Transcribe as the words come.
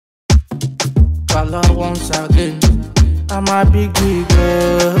Follow once again. I'm a big wig.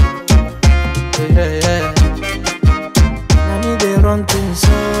 Yeah. I need to run things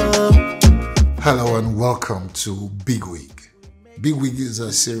up. Hello and welcome to Bigwig. Bigwig is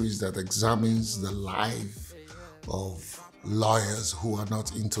a series that examines the life of lawyers who are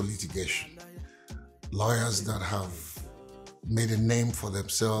not into litigation. Lawyers that have made a name for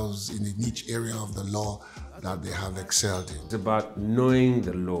themselves in the niche area of the law that they have excelled in. It's about knowing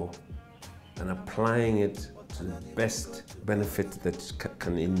the law and applying it to the best benefit that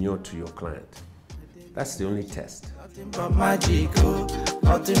can inure to your client. That's the only test. Nothing but magic.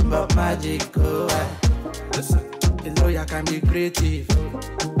 Listen, a lawyer can be creative.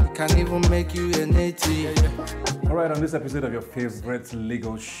 It can even make you a native. All right, on this episode of your favorite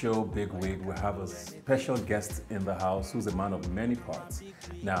legal show, Bigwig, we have a special guest in the house who's a man of many parts.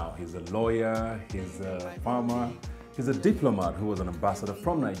 Now, he's a lawyer, he's a farmer, he's a diplomat who was an ambassador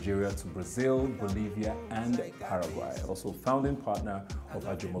from Nigeria to Brazil, Bolivia, and Paraguay. Also founding partner of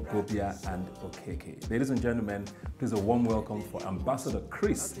Ajumogobia Okeke. Ladies and gentlemen, please a warm welcome for Ambassador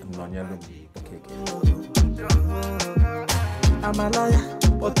Chris Okeke. I'm a lawyer,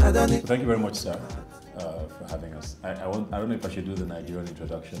 but I don't need. Thank you very much, sir, for having us. I don't know if I should do the Nigerian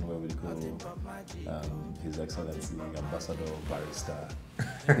introduction where we go His Excellency, Ambassador, Barrister,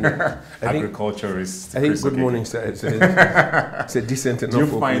 Agriculturist. I think good morning, sir. It's a decent enough. Do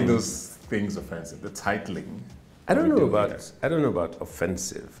you find those things offensive? The titling? I don't know about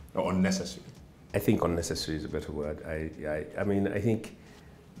offensive or unnecessary. I think unnecessary is a better word. I mean, I think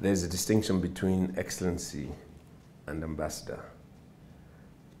there's a distinction between excellency and ambassador.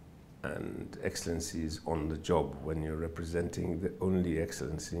 And excellency is on the job when you're representing the only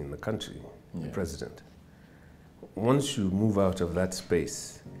excellency in the country, the president. Once you move out of that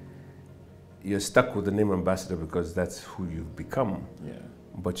space, you're stuck with the name ambassador because that's who you've become. Yeah.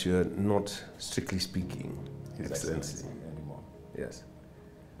 But you're not, strictly speaking, His Excellency anymore. Yes.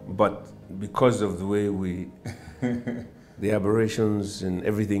 But because of the way we, the aberrations in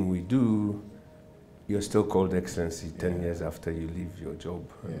everything we do, you're still called Excellency 10 years after you leave your job.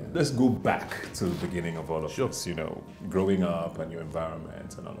 Yeah. Let's go back to the beginning of all of this, you know, growing up and your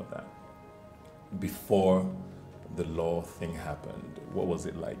environment and all of that. Before the law thing happened, what was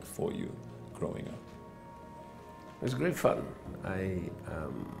it like for you growing up? It was great fun. Where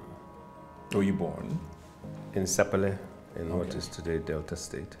were you born? In Sapele, in what is today Delta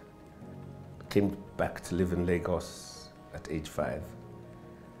State. Came back to live in Lagos at age 5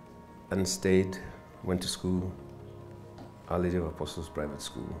 and stayed. Went to school, Our Lady of Apostles Private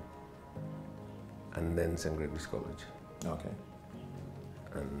School, and then St. Gregory's College. Okay.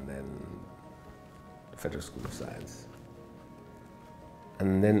 And then the Federal School of Science.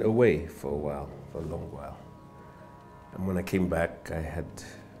 And then away for a while, for a long while. And when I came back, I had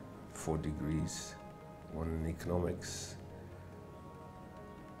 4 degrees, 1 in economics,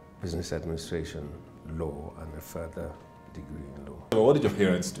 business administration, law, and a further degree in law. So what did your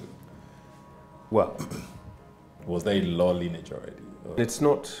parents do? Well, was there a law lineage already? Or? It's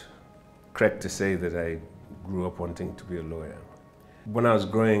not correct to say that I grew up wanting to be a lawyer. When I was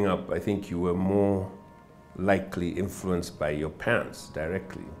growing up, I think you were more likely influenced by your parents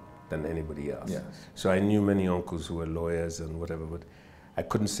directly than anybody else. Yes. So I knew many uncles who were lawyers and whatever, but I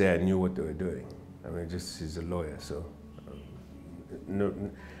couldn't say I knew what they were doing. I mean, just he's a lawyer, so no.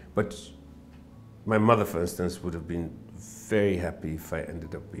 But my mother, for instance, would have been very happy if I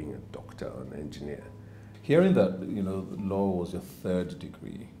ended up being a doctor or an engineer. Hearing that, you know, law was your 3rd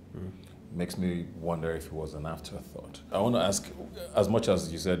degree makes me wonder if it was an afterthought. I want to ask, as much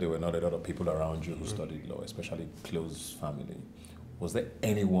as you said there were not a lot of people around you who studied law, especially close family, was there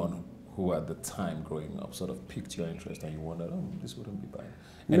anyone who at the time growing up sort of piqued your interest and you wondered, oh, this wouldn't be bad?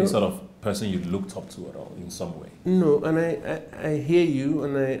 Any sort of person you looked up to at all in some way? No, and I hear you,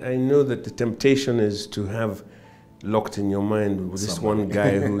 and I know that the temptation is to have locked in your mind with this one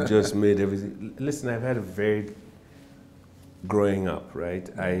guy who just made everything. Listen, I've had a very growing up, right?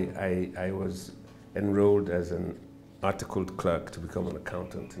 I was enrolled as an articled clerk to become an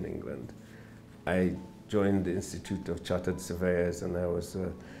accountant in England. I joined the Institute of Chartered Surveyors, and I was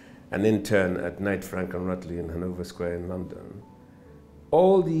an intern at Knight Frank and Rutley in Hanover Square in London.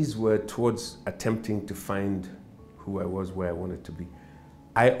 All these were towards attempting to find who I was, where I wanted to be.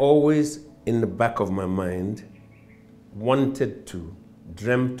 I always, in the back of my mind,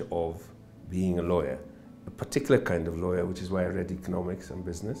 dreamt of being a lawyer, a particular kind of lawyer, which is why I read economics and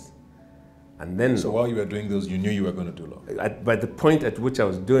business. And then, so while you were doing those, you knew you were going to do law? By the point at which I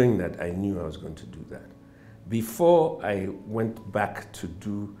was doing that, I knew I was going to do that. Before I went back to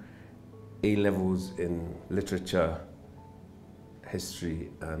do A-levels in literature,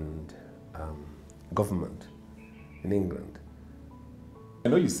 history, and government in England. I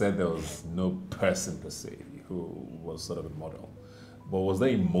know you said there was no person per se who was sort of a model, but was there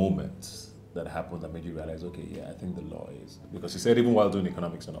a moment that happened that made you realize, okay, yeah, I think the law is, because you said even while doing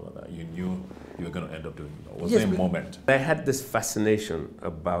economics and all of that, you knew you were going to end up doing law. Was there a moment? I had this fascination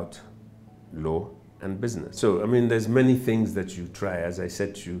about law and business. So, I mean, there's many things that you try. As I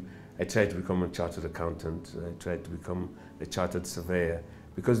said to you, I tried to become a chartered accountant. I tried to become a chartered surveyor,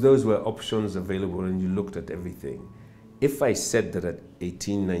 because those were options available and you looked at everything. If I said that at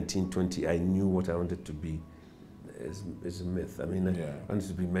 18, 19, 20, I knew what I wanted to be, is a myth. I mean, I wanted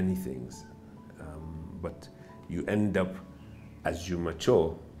to be many things. But you end up, as you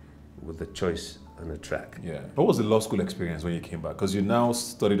mature, with a choice and a track. Yeah. What was the law school experience when you came back? Because you now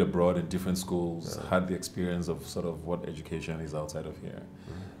studied abroad in different schools, had the experience of sort of what education is outside of here.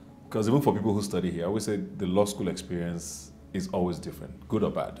 Because even for people who study here, I always say the law school experience is always different, good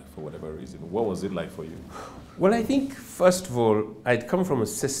or bad, for whatever reason. What was it like for you? Well, I think, first of all, I'd come from a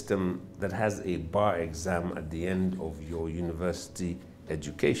system that has a bar exam at the end of your university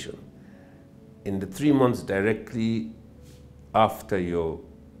education. In the 3 months directly after your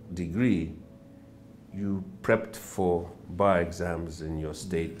degree, you prepped for bar exams in your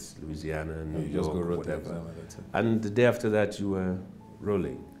state, Louisiana, New York, whatever. And the day after that, you were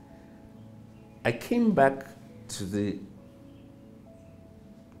rolling. I came back to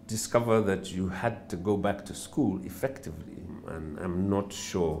discover that you had to go back to school effectively, and I'm not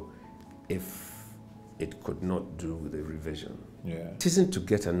sure if it could not do with a revision. Yeah. It isn't to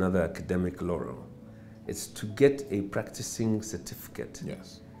get another academic laurel. It's to get a practicing certificate.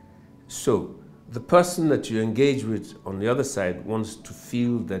 Yes. So the person that you engage with on the other side wants to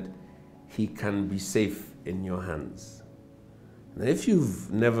feel that he can be safe in your hands. Now, if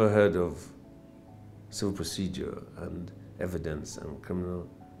you've never heard of civil procedure and evidence and criminal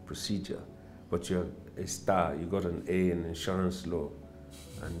procedure, but you're a star, you got an A in insurance law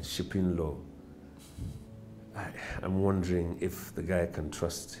and shipping law, I'm wondering if the guy can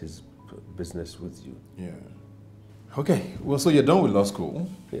trust his business with you. Yeah. Okay, well, so you're done with law school.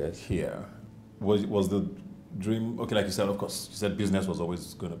 Yes. Here. Was the dream, okay, like you said, of course, you said business was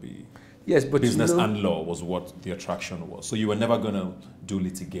always going to be, yes, but business and law was what the attraction was. So you were never going to do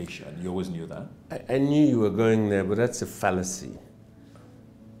litigation. You always knew that? I knew you were going there, but that's a fallacy.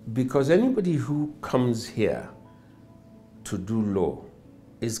 Because anybody who comes here to do law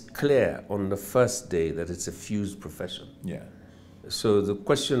is clear on the first day that it's a fused profession. Yeah. So the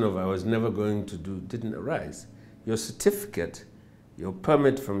question of I was never going to do didn't arise. Your certificate, your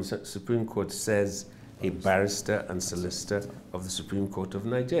permit from the Supreme Court says a barrister and solicitor of the Supreme Court of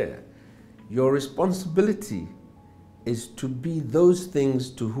Nigeria. Your responsibility is to be those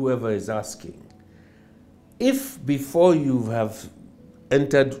things to whoever is asking. If before you have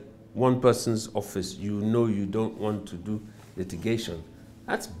entered one person's office, you know you don't want to do litigation,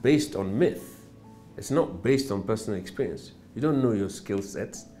 that's based on myth. It's not based on personal experience. You don't know your skill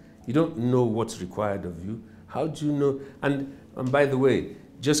sets. You don't know what's required of you. How do you know? And by the way,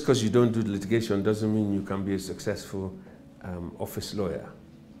 just because you don't do litigation doesn't mean you can be a successful office lawyer.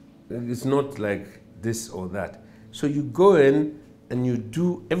 It's not like this or that. So you go in and you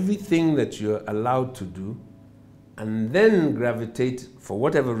do everything that you're allowed to do, and then gravitate, for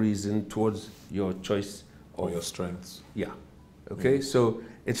whatever reason, towards your choice or your strengths. Yeah. Okay. So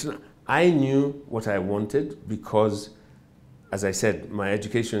it's not, I knew what I wanted because, as I said, my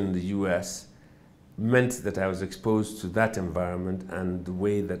education in the US meant that I was exposed to that environment and the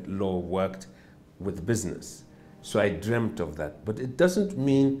way that law worked with business. So I dreamt of that. But it doesn't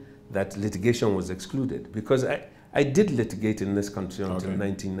mean that litigation was excluded, because I did litigate in this country until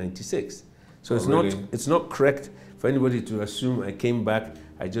 1996. So it's not correct for anybody to assume I came back,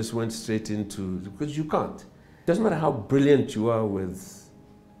 I just went straight into, because you can't. It doesn't matter how brilliant you are with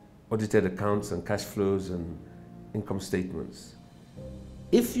audited accounts and cash flows and income statements.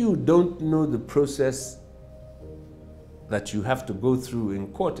 If you don't know the process that you have to go through in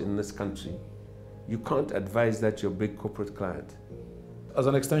court in this country, you can't advise that your big corporate client. As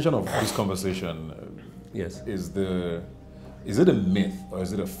an extension of this conversation, yes, is it a myth or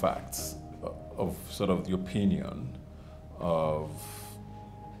is it a fact of sort of the opinion of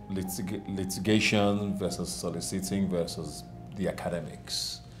litigation versus soliciting versus the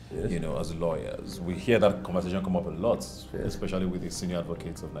academics? Yes. You know, as lawyers, we hear that conversation come up a lot, yes, especially with the Senior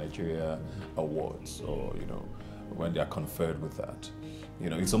Advocates of Nigeria awards, or, you know, when they are conferred with that. You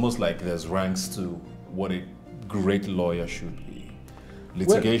know, it's almost like there's ranks to what a great lawyer should be.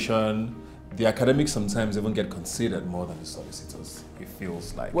 Litigation, the academics sometimes even get considered more than the solicitors, it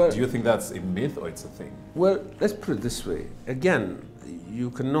feels like. Do you think that's a myth or it's a thing? Well, let's put it this way. Again,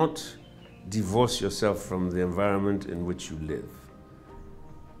 you cannot divorce yourself from the environment in which you live.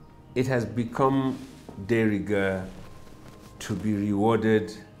 It has become de rigueur to be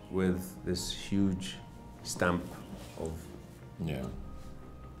rewarded with this huge stamp of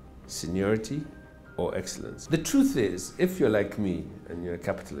seniority or excellence. The truth is, if you're like me and you're a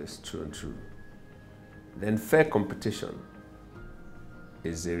capitalist, true and true, then fair competition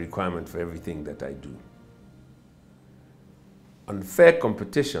is a requirement for everything that I do. Unfair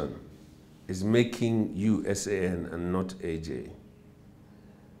competition is making you SAN and not AJ,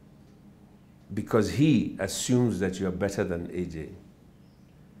 because he assumes that you are better than AJ.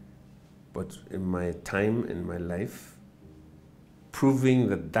 But in my time, in my life, proving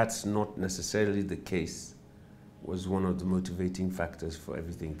that that's not necessarily the case was one of the motivating factors for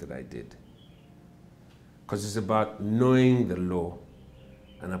everything that I did. Because it's about knowing the law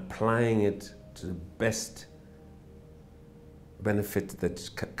and applying it to the best benefit that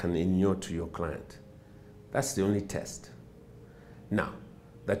can inure to your client. That's the only test. Now,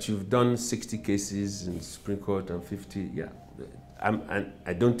 that you've done 60 cases in Supreme Court and 50, yeah,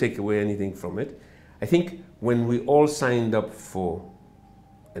 I don't take away anything from it. I think when we all signed up for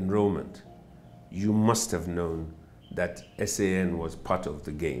enrollment, you must have known that SAN was part of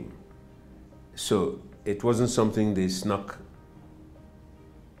the game. So it wasn't something they snuck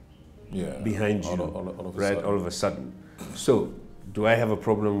behind you, all of a sudden. So, do I have a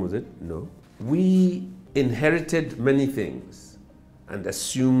problem with it? No. We inherited many things and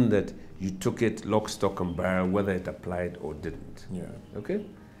assumed that you took it lock, stock, and barrel, whether it applied or didn't. Yeah. Okay?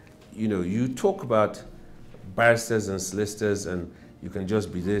 You know, you talk about barristers and solicitors and you can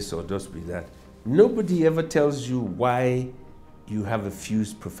just be this or just be that. Nobody ever tells you why you have a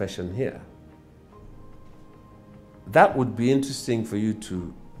fused profession here. That would be interesting for you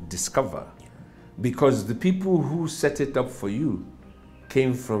to discover, because the people who set it up for you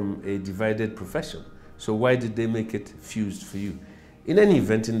came from a divided profession. So why did they make it fused for you? In any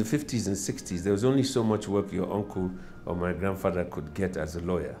event, in the 50s and 60s, there was only so much work your uncle or my grandfather could get as a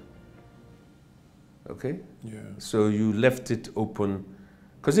lawyer. Okay? Yeah. So you left it open.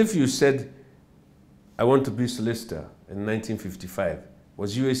 Because if you said, I want to be solicitor in 1955,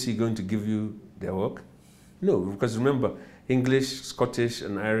 was UAC going to give you their work? No, because remember, English, Scottish,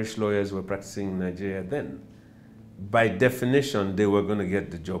 and Irish lawyers were practicing in Nigeria then. By definition, they were going to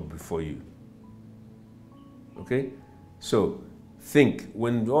get the job before you. Okay? So think,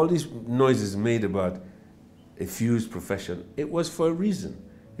 when all these noises made about a fused profession, it was for a reason.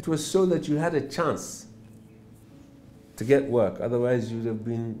 It was so that you had a chance to get work. Otherwise, you'd have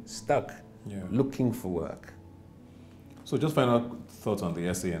been stuck looking for work. So just final thoughts on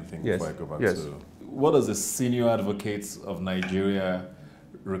the SAN thing before I go back to... What does the senior advocates of Nigeria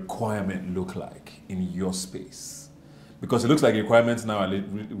requirement look like in your space? Because it looks like requirements now are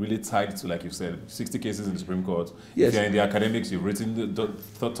really tied to, like you said, 60 cases in the Supreme Court. Yes. If you're in the academics, you've written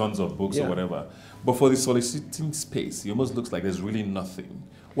tons of books or whatever. But for the soliciting space, it almost looks like there's really nothing.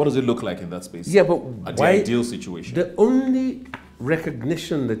 What does it look like in that space? Yeah, but the ideal situation? The only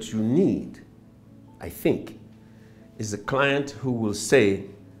recognition that you need, I think, is a client who will say,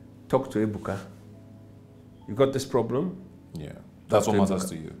 talk to Ebuka. You got this problem? Yeah. That's what matters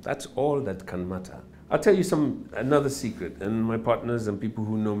to you. That's all that can matter. I'll tell you another secret, and my partners and people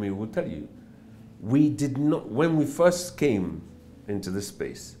who know me will tell you. We did not, when we first came into this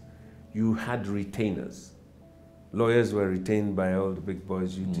space, you had retainers. Lawyers were retained by all the big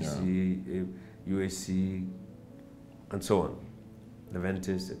boys, UTC, UAC, and so on,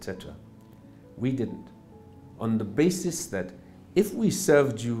 Leventis, etc. We didn't. On the basis that if we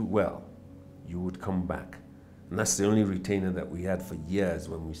served you well, you would come back. And that's the only retainer that we had for years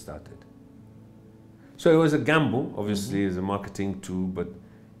when we started. So it was a gamble, obviously, as a marketing tool, but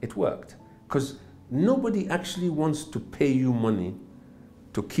it worked. Because nobody actually wants to pay you money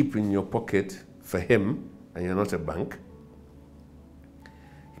to keep in your pocket for him, and you're not a bank.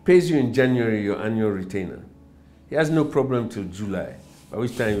 He pays you in January your annual retainer. He has no problem till July, by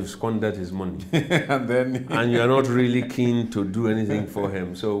which time you've squandered his money. and you're not really keen to do anything for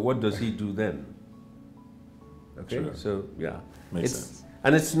him. So what does he do then? Okay, sure. So yeah. Makes sense.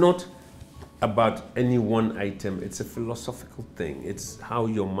 And it's not about any one item, it's a philosophical thing. It's how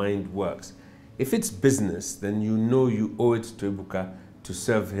your mind works. If it's business, then you know you owe it to Ebuka to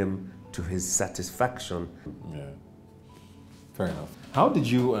serve him to his satisfaction. Yeah, fair enough. How did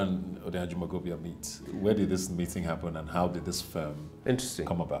you and Ajumogobia meet? Where did this meeting happen and how did this firm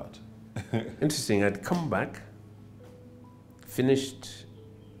come about? Interesting, I'd come back, finished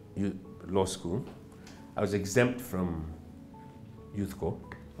law school. I was exempt from youth corps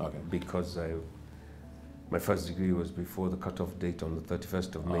because My first degree was before the cutoff date on the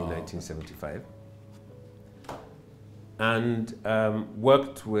 31st of May 1975. And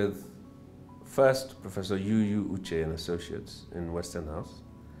worked with first Professor Uche and Associates in Western House,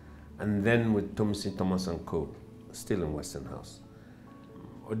 and then with Thomas and Co, still in Western House.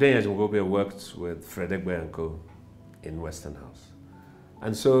 Ajumogobia worked with Fred Egbe and Co in Western House.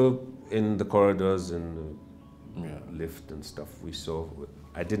 And so in the corridors and the lift and stuff, we saw,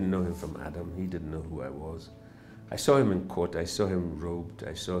 I didn't know him from Adam, he didn't know who I was. I saw him in court, I saw him robed,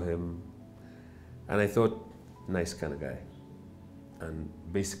 I saw him, and I thought, nice kind of guy. And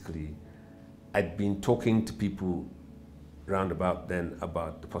basically, I'd been talking to people round about then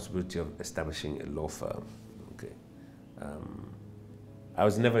about the possibility of establishing a law firm. Okay. I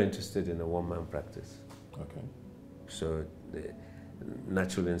was never interested in a one-man practice. Okay. So the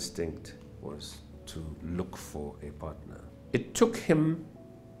natural instinct was to look for a partner. It took him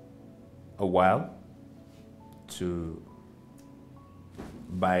a while to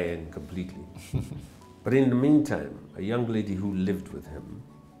buy in completely. But in the meantime, a young lady who lived with him,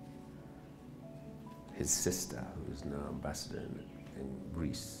 his sister, who is now ambassador in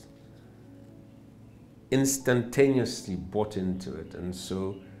Greece, instantaneously bought into it. And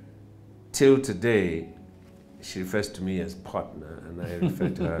so till today, she refers to me as partner, and I refer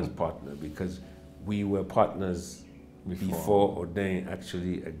to her as partner, because we were partners before Oden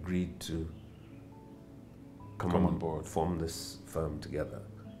actually agreed to come on board, form this firm together.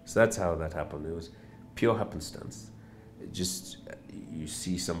 So that's how that happened. It was pure happenstance. It just, you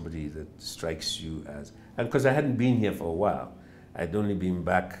see somebody that strikes you as, and because I hadn't been here for a while, I'd only been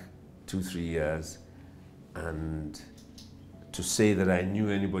back 2-3 years, and to say that I knew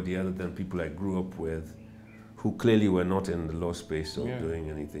anybody other than people I grew up with, who clearly were not in the law space or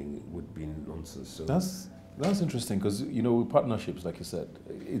doing anything, would be nonsense. So that's interesting, because with partnerships, like you said,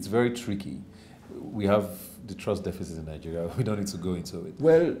 it's very tricky. We have the trust deficit in Nigeria. We don't need to go into it.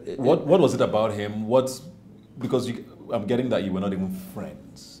 Well, what was it about him? Because I'm getting that you were not even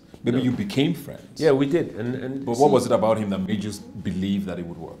friends. Maybe you became friends. Yeah, we did. But what was it about him that made you believe that it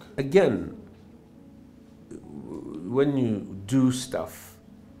would work? Again, when you do stuff,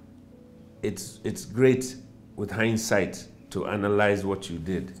 it's great with hindsight to analyze what you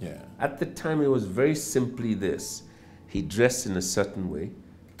did. Yeah. At the time, it was very simply this. He dressed in a certain way,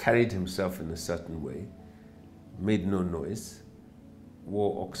 carried himself in a certain way, made no noise,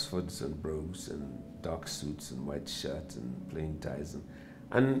 wore Oxfords and brogues and dark suits and white shirt and plain ties.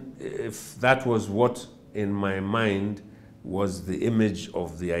 And if that was what, in my mind, was the image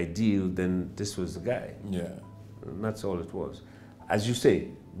of the ideal, then this was the guy. Yeah. And that's all it was. As you say,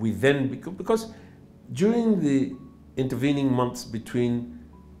 we then, because during the intervening months between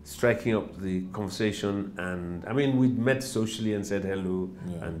striking up the conversation and, I mean, we'd met socially and said hello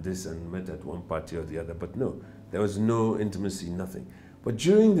and this and met at one party or the other, but no, there was no intimacy, nothing. But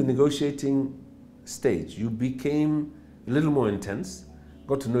during the negotiating stage, you became a little more intense,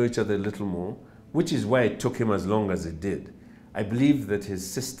 got to know each other a little more, which is why it took him as long as it did. I believe that his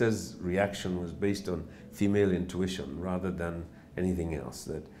sister's reaction was based on female intuition rather than anything else,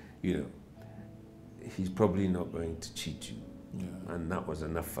 that, he's probably not going to cheat you. Yeah. And that was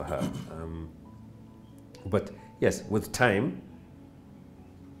enough for her. But yes, with time,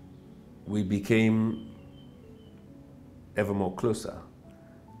 we became ever more closer,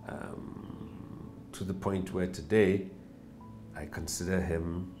 to the point where today I consider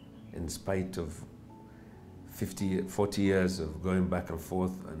him, in spite of 40 years of going back and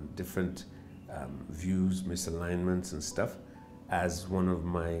forth and different views, misalignments and stuff, as one of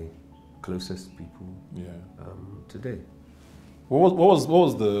my closest people today. What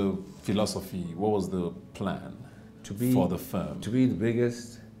was the philosophy? What was the plan for the firm? To be the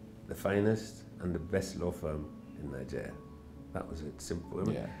biggest, the finest, and the best law firm in Nigeria. That was it, simple. I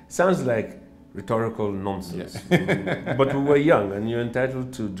mean, sounds like rhetorical nonsense, but we were young and you're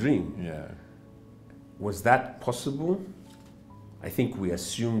entitled to dream. Yeah. Was that possible? I think we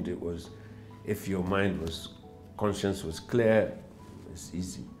assumed it was, if your conscience was clear, it's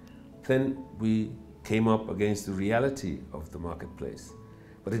easy. Then we came up against the reality of the marketplace.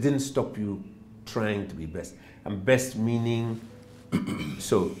 But it didn't stop you trying to be best. And best meaning,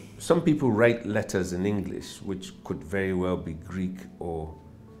 so some people write letters in English, which could very well be Greek or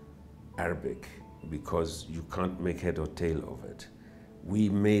Arabic, because you can't make head or tail of it. We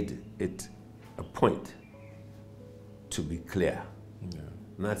made it a point to be clear. Yeah.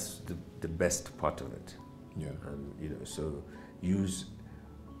 And that's the best part of it. Yeah. And so use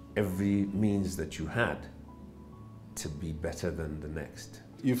every means that you had to be better than the next.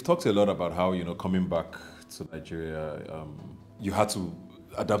 You've talked a lot about how, coming back to Nigeria, you had to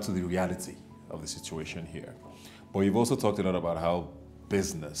adapt to the reality of the situation here. But you've also talked a lot about how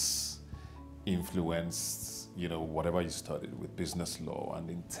business influenced, you know, whatever you studied with business law and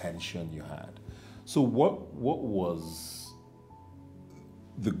the intention you had. So what was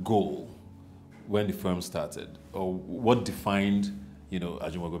the goal when the firm started? Or what defined, you know,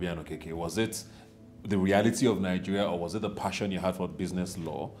 Ajumogobia Okeke? Was it the reality of Nigeria, or was it the passion you had for business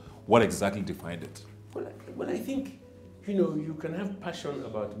law? What exactly defined it? Well, I think, you know, you can have passion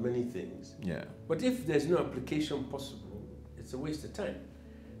about many things. Yeah. But if there's no application possible, it's a waste of time.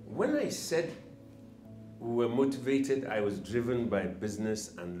 When I said we were motivated, I was driven by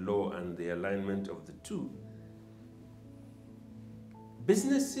business and law and the alignment of the two.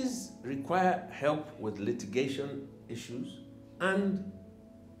 Businesses require help with litigation issues and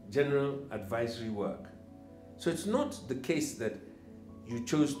general advisory work. So it's not the case that you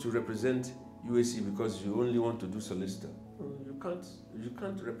chose to represent UAC because you only want to do solicitor. You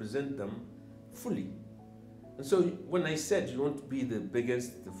can't represent them fully. And so when I said you want to be the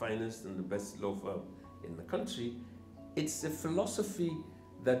biggest, the finest, and the best law firm in the country, it's a philosophy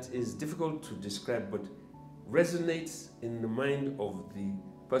that is difficult to describe, but resonates in the mind of the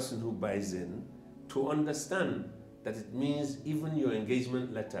person who buys in to understand that it means even your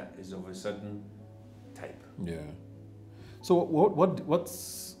engagement letter is of a certain type. Yeah. So what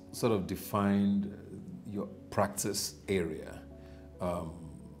sort of defined your practice area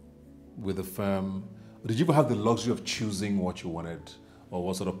with the firm? Did you ever have the luxury of choosing what you wanted or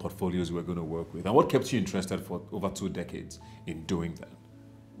what sort of portfolios you were going to work with? And what kept you interested for over 2 decades in doing that?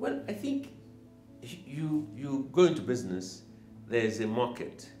 Well, I think you go into business, there's a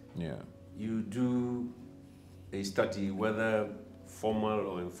market. Yeah. You do a study, whether formal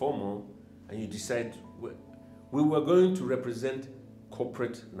or informal, and you decide we were going to represent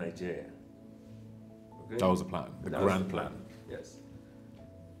corporate Nigeria. Okay? That was the plan, the grand plan. Yes.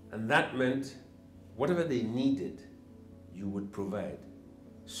 And that meant whatever they needed, you would provide.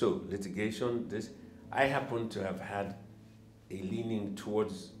 So litigation, this, I happen to have had a leaning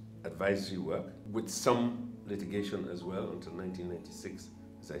towards advisory work with some litigation as well until 1996,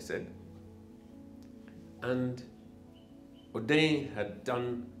 as I said. And Odein had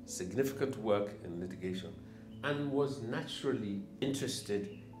done significant work in litigation and was naturally interested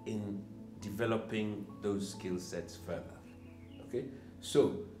in developing those skill sets further. Okay?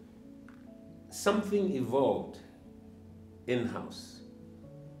 So something evolved in-house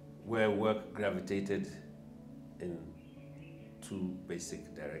where work gravitated in 2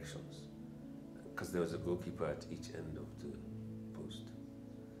 basic directions, because there was a goalkeeper at each end of the post.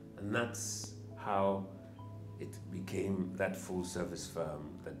 And that's how it became that full-service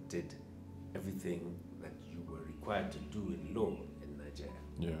firm that did everything that you were required to do in law in Nigeria.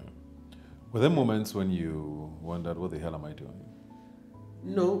 Yeah. Were there moments when you wondered, what the hell am I doing?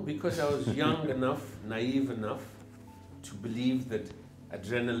 No, because I was young enough, naive enough to believe that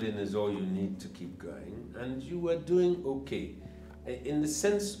adrenaline is all you need to keep going, and you were doing okay. In the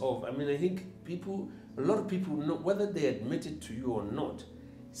sense of, I mean, I think a lot of people, know, whether they admit it to you or not,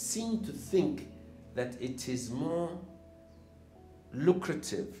 seem to think that it is more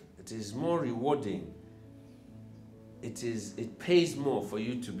lucrative, it is more rewarding, it pays more for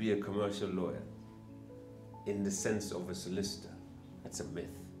you to be a commercial lawyer in the sense of a solicitor. That's a myth.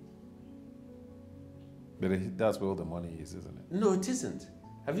 But that's where all the money is, isn't it? No, it isn't.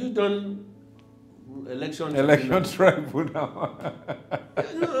 Have you done election tribunal?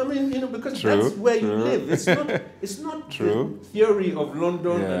 No, I mean, you know, because True, that's where true. you live. It's not True. the theory of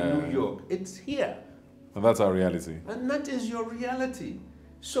London Yeah. and New York. It's here. And that's our reality. And that is your reality.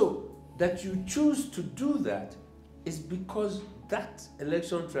 So that you choose to do that is because that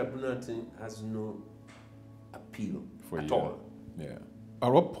election tribunal thing has no appeal For at you. all. Yeah.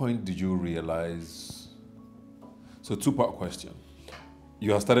 At what point did you realize? So 2-part question.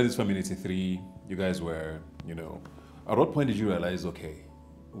 You had started this firm in 83. You guys were, you know. At what point did you realize, okay,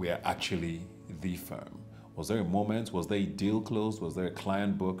 we are actually the firm? Was there a moment? Was there a deal closed? Was there a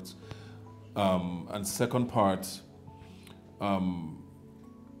client booked? And second part,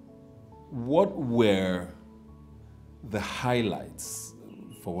 what were the highlights,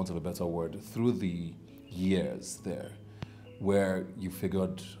 for want of a better word, through the years there, where you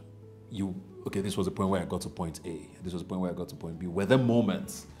figured okay, this was the point where I got to point A, this was the point where I got to point B? Were there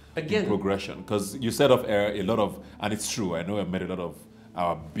moments in progression? Because you said off air a lot of, and it's true, I know I've met a lot of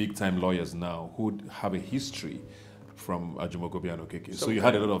our big-time lawyers now who have a history from Ajumogobia Okeke. So you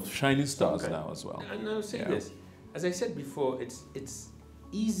had a lot of shining stars now as well. And I'll say this. As I said before, it's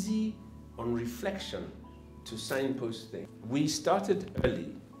easy on reflection to signpost things. We started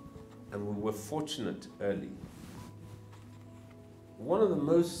early, and we were fortunate early. One of the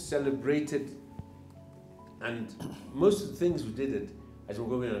most celebrated And most of the things we did at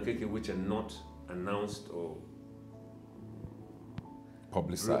Ajumogobia Okeke, which are not announced or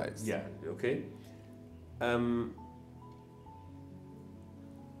publicized. Yeah, okay.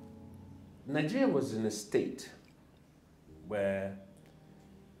 Nigeria was in a state where,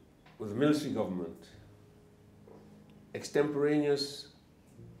 with the military government, extemporaneous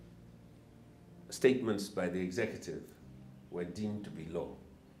statements by the executive were deemed to be law.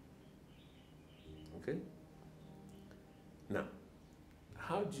 Okay? Now,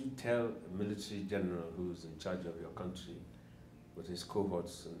 how do you tell a military general who's in charge of your country with his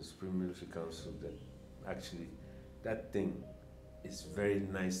cohorts in the Supreme Military Council that actually that thing is very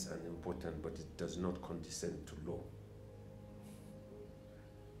nice and important, but it does not condescend to law?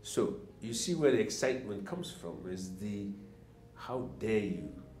 So, you see where the excitement comes from is the, how dare you?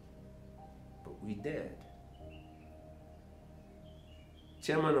 But we dared.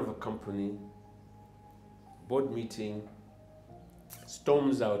 Chairman of a company, board meeting,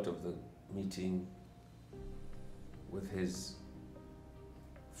 storms out of the meeting with his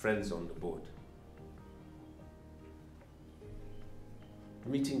friends on the board. The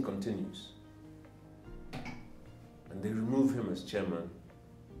meeting continues, and they remove him as chairman,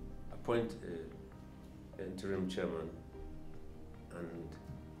 appoint an interim chairman, and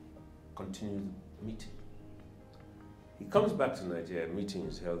continue the meeting. He comes back to Nigeria, a meeting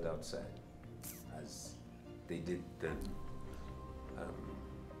is held outside, as they did then,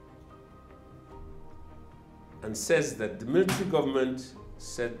 and says that the military government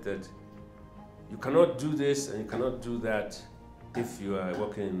said that you cannot do this and you cannot do that if you are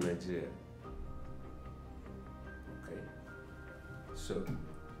working in Nigeria. Okay. So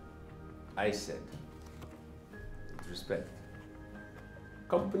I said, with respect,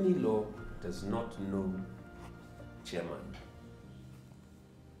 company law does not know chairman.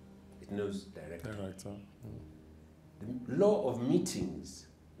 It knows director. The law of meetings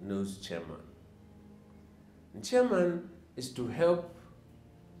knows chairman. And chairman is to help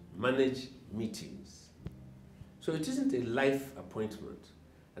manage meetings. So it isn't a life appointment,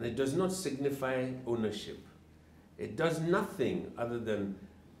 and it does not signify ownership. It does nothing other than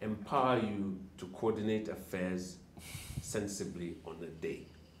empower you to coordinate affairs sensibly on a day.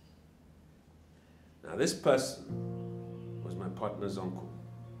 Now, this person was my partner's uncle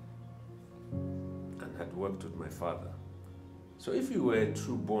and had worked with my father. So if you were a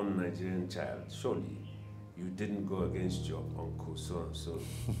true-born Nigerian child, surely you didn't go against your uncle so-and-so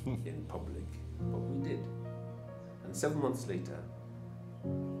in public, but we did. And 7 months later,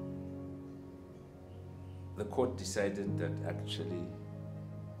 the court decided that actually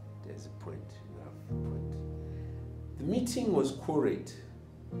there's a point, you have a point. The meeting was quorate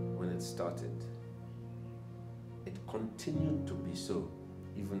when it started. It continued to be so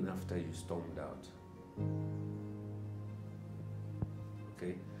even after you stormed out.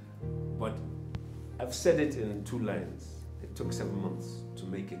 Okay? But I've said it in 2 lines. It took 7 months to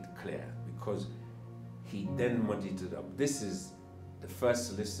make it clear because he then muddied it up. This is the first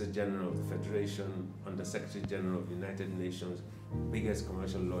Solicitor General of the Federation, Under Secretary General of the United Nations, biggest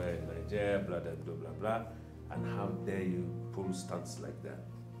commercial lawyer in Nigeria, blah, blah, blah, blah, blah. And how dare you pull stunts like that?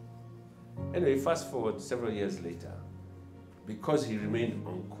 Anyway, fast forward several years later, because he remained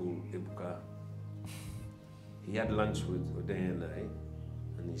Uncle Ebuka, he had lunch with Ode and I,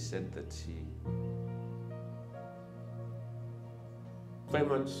 and he said that he very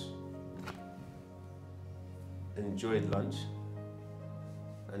much enjoyed lunch,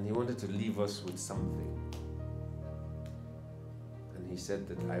 and he wanted to leave us with something. And he said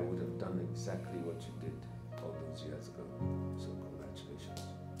that I would have done exactly what you did all those years ago. So congratulations.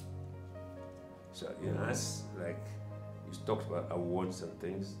 So, you know, as like you talked about awards and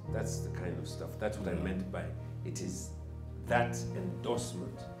things, that's the kind of stuff. That's what I meant by it is that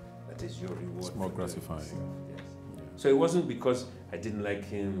endorsement that is your reward. It's more gratifying. Yes. Yeah. So it wasn't because I didn't like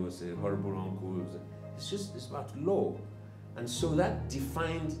him, he was a horrible uncle. It's about law. And so that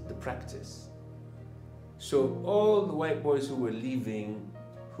defined the practice. So all the white boys who were leaving,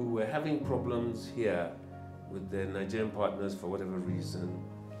 who were having problems here with their Nigerian partners for whatever reason,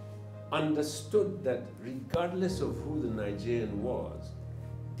 understood that regardless of who the Nigerian was,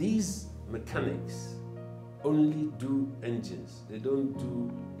 these mechanics only do engines. They don't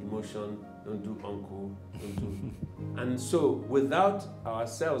do emotion, don't do uncle, don't do... And so without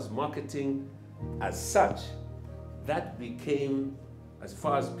ourselves marketing as such, that became, as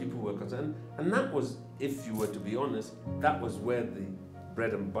far as people were concerned, and that was, if you were to be honest, that was where the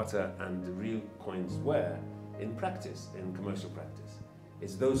bread and butter and the real coins were in practice, in commercial practice.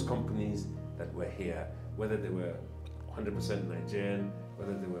 It's those companies that were here, whether they were 100% Nigerian,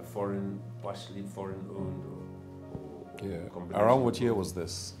 whether they were foreign, partially foreign owned or combination. Around what year was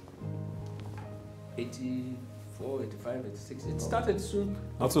this? 84, 85, 86. It started soon.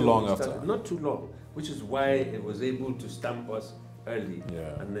 Not too long after. Not too long, which is why it was able to stamp us early.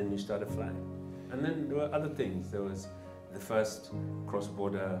 Yeah. And then you started flying. And then there were other things. There was the first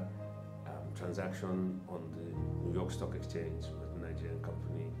cross-border transaction on the New York Stock Exchange with a Nigerian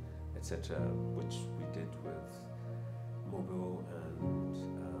company, etc., which we did with Mobile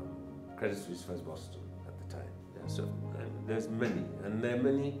and Credit Suisse First Boston at the time. Yeah, so there's many, and there are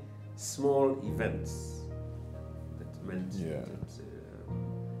many small events that meant that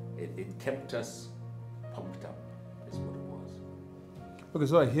it kept us pumped up, is what it was. Okay,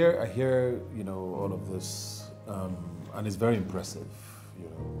 so I hear, all of this, and it's very impressive.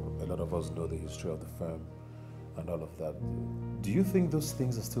 A lot of us know the history of the firm and all of that. Do you think those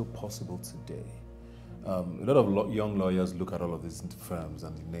things are still possible today? A lot of young lawyers look at all of these firms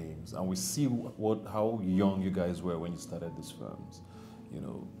and the names, and we see how young you guys were when you started these firms.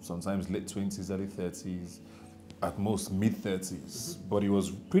 Sometimes late 20s, early 30s, at most mid-30s, but it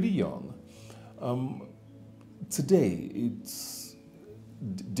was pretty young. Today, it's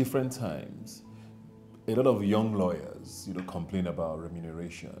different times. A lot of young lawyers, complain about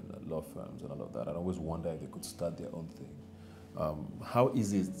remuneration at law firms and all of that. I always wonder if they could start their own thing. How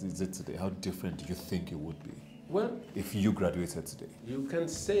easy is it today? How different do you think it would be? Well, if you graduated today? You can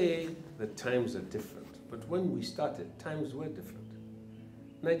say that times are different, but when we started, times were different.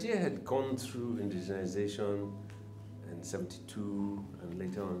 Nigeria had gone through indigenization in 72 and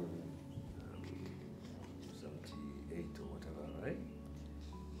later on 78 or whatever, right?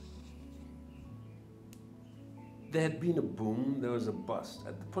 There had been a boom, there was a bust.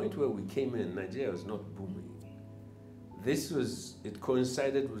 At the point where we came in, Nigeria was not booming. It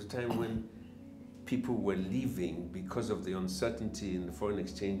coincided with a time when people were leaving because of the uncertainty in the foreign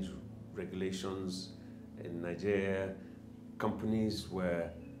exchange regulations in Nigeria. Companies were,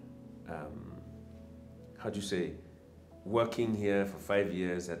 working here for 5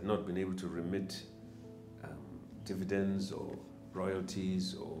 years, had not been able to remit dividends or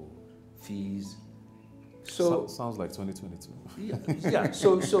royalties or fees. So sounds like 2022. Yeah.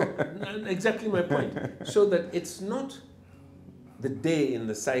 So exactly my point. So that it's not the day in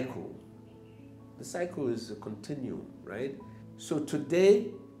the cycle. The cycle is a continuum, right? So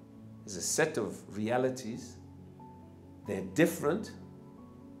today is a set of realities. They're different,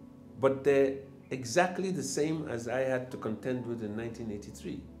 but they're exactly the same as I had to contend with in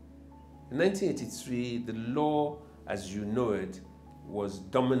 1983. In 1983, the law, as you know it, was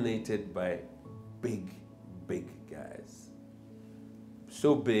dominated by big guys.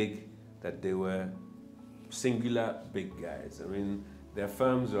 So big that they were singular big guys. I mean, their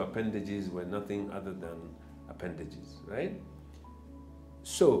firms or appendages were nothing other than appendages, right?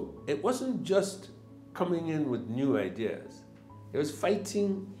 So it wasn't just coming in with new ideas. It was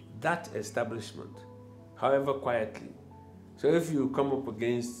fighting that establishment, however quietly. So if you come up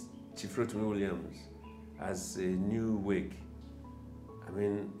against Chief Rotimi Williams as a new Whig, I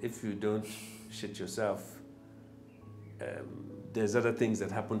mean, if you don't shit yourself, there's other things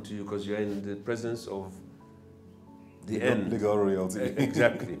that happen to you because you're in the presence of the end. Legal royalty.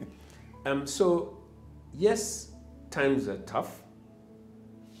 Exactly. So, yes, times are tough,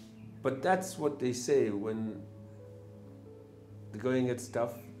 but that's what they say when the going gets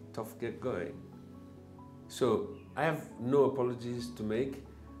tough, tough get going. So, I have no apologies to make.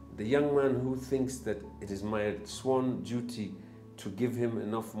 The young man who thinks that it is my sworn duty to give him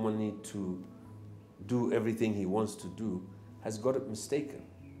enough money to do everything he wants to do has got it mistaken.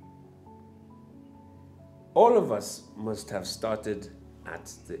 All of us must have started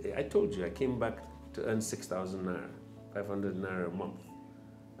at I told you, I came back to earn 6,000 naira, 500 naira a month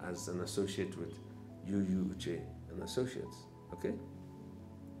as an associate with Uche and Associates, okay?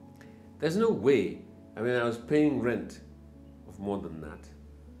 There's no way, I mean, I was paying rent of more than that,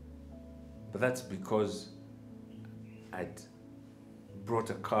 but that's because I'd brought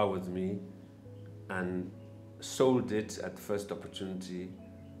a car with me and sold it at the first opportunity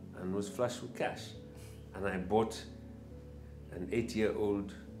and was flush with cash. And I bought an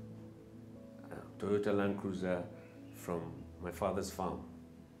 8-year-old Toyota Land Cruiser from my father's farm.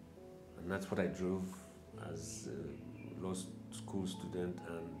 And that's what I drove as a law school student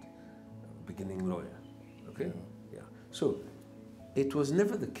and beginning lawyer, okay? Yeah. So it was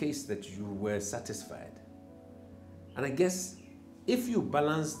never the case that you were satisfied. And I guess if you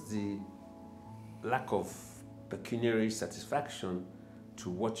balance the lack of pecuniary satisfaction to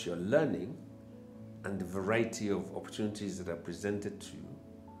what you're learning and the variety of opportunities that are presented to you,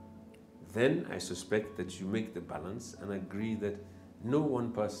 then I suspect that you make the balance and agree that No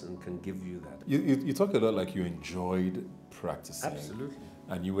one person can give you that. You talk a lot like you enjoyed practicing. Absolutely.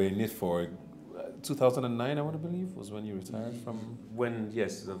 And you were in it for 2009, I want to believe, was when you retired from... When,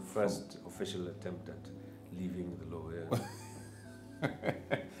 yes, the first official attempt at leaving the law. Yeah.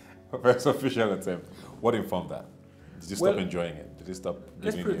 First official attempt. What informed that? Did you stop enjoying it? Did you stop giving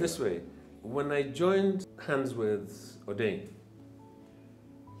Let's put it this way. When I joined hands with Odein,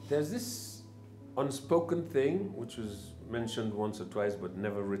 there's this unspoken thing, which was mentioned once or twice but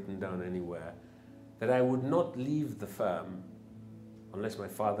never written down anywhere, that I would not leave the firm unless my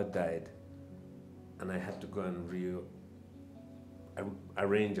father died and I had to go and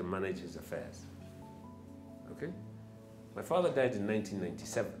arrange and manage his affairs. Okay? My father died in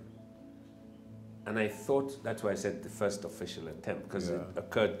 1997. And I thought, that's why I said the first official attempt, because it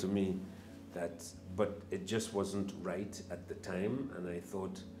occurred to me that, but it just wasn't right at the time, and I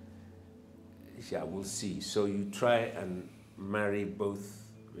thought, yeah, we'll see. So you try and marry both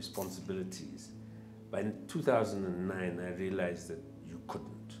responsibilities. But in 2009, I realized that you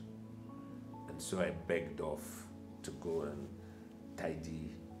couldn't. And so I begged off to go and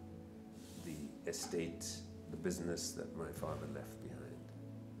tidy the estate, the business that my father left behind.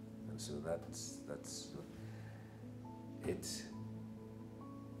 And so that's it.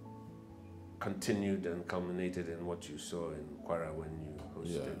 Continued and culminated in what you saw in Kwara when you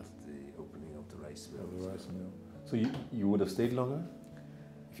hosted the opening of the rice mill. So you would have stayed longer?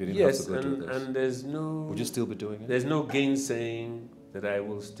 If you didn't Yes, have to go through this? And there's no... Would you still be doing it? There's no gainsaying that I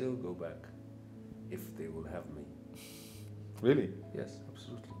will still go back if they will have me. Really? Yes,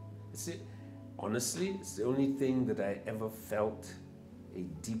 absolutely. Honestly, it's the only thing that I ever felt a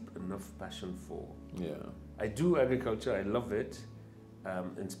deep enough passion for. Yeah. I do agriculture, I love it,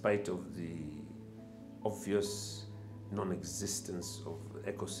 in spite of the obvious non-existence of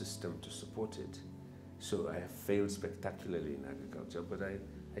ecosystem to support it. So I have failed spectacularly in agriculture, but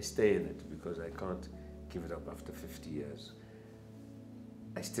I stay in it because I can't give it up after 50 years.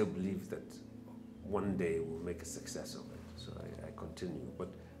 I still believe that one day we'll make a success of it, so I continue. But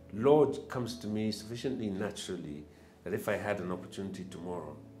law comes to me sufficiently naturally that if I had an opportunity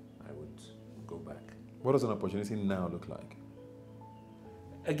tomorrow, I would go back. What does an opportunity now look like?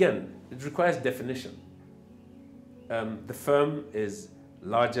 Again, it requires definition. The firm is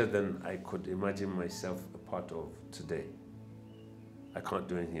larger than I could imagine myself a part of today. I can't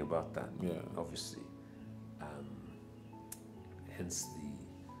do anything about that, obviously. Hence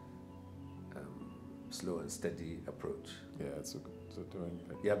the slow and steady approach. Yeah, it's doing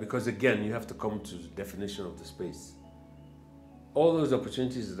it. Yeah, because again, you have to come to the definition of the space. All those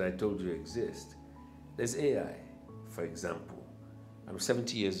opportunities that I told you exist. There's AI, for example. I'm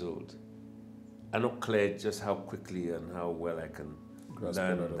 70 years old. I'm not clear just how quickly and how well I can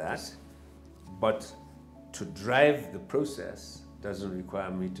learn that. But to drive the process doesn't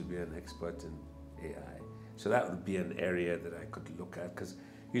require me to be an expert in AI. So that would be an area that I could look at because,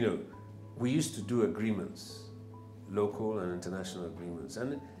 you know, we used to do agreements, local and international agreements.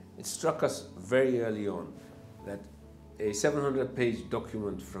 And it struck us very early on that a 700-page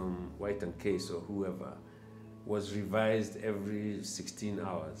document from White and Case or whoever was revised every 16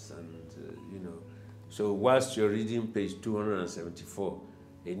 hours. And, you know, so whilst you're reading page 274,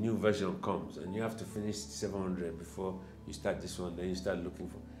 a new version comes and you have to finish 700 before you start this one, then you start looking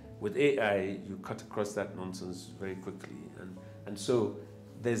for. With AI, you cut across that nonsense very quickly. And so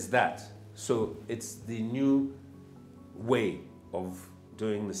there's that. So it's the new way of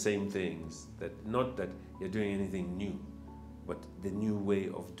doing the same things, that not that you're doing anything new, but the new way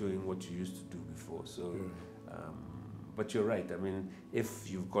of doing what you used to do before. So, but you're right. I mean,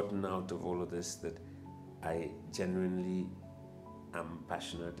 if you've gotten out of all of this, that I genuinely am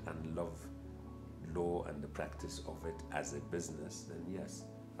passionate and love law and the practice of it as a business, then yes,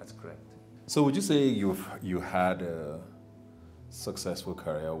 that's correct. So would you say you had a successful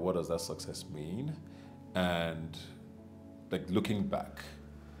career? What does that success mean? And like looking back,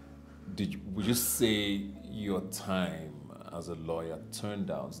 would you say your time as a lawyer turned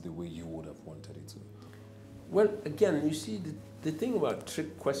out the way you would have wanted it to? Well, again, you see, the thing about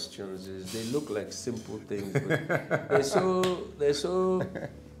trick questions is they look like simple things, but they're so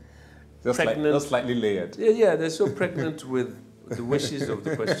just pregnant. Just slightly layered. Yeah, they're so pregnant with the wishes of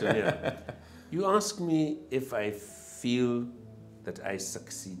the question. Yeah. You ask me if I feel that I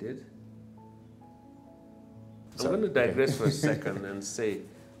succeeded. I'm going to digress for a second and say,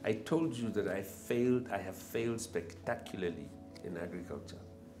 I told you that I have failed spectacularly in agriculture.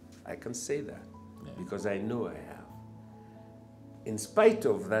 I can say that because I know I have. In spite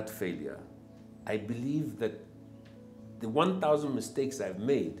of that failure, I believe that the 1,000 mistakes I've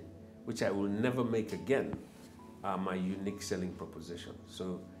made, which I will never make again, are my unique selling proposition.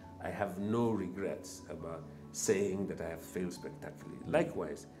 So I have no regrets about saying that I have failed spectacularly.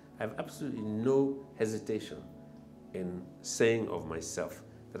 Likewise, I have absolutely no hesitation in saying of myself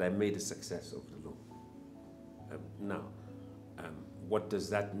that I made a success of the law. Now, what does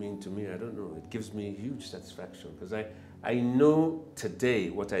that mean to me? I don't know. It gives me huge satisfaction because I know today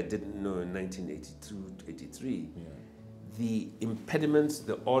what I didn't know in 1982-83. Yeah. The impediments,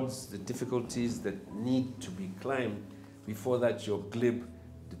 the odds, the difficulties that need to be climbed before that you're glib,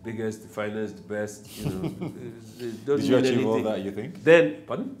 the biggest, the finest, the best, you know. Did you achieve all that, you think? Then,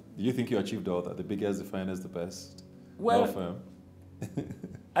 pardon? Do you think you achieved all that? The biggest, the finest, the best? Well, law firm?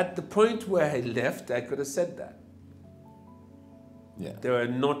 At the point where I left, I could have said that. Yeah. There are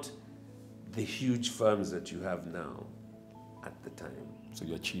not the huge firms that you have now at the time. So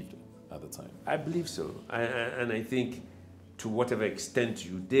you achieved it at the time? I believe so. And I think to whatever extent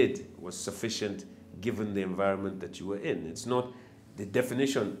you did was sufficient given the environment that you were in. It's not the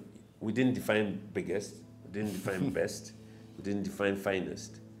definition. We didn't define biggest, we didn't define best, we didn't define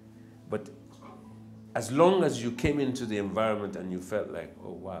finest. But as long as you came into the environment and you felt like,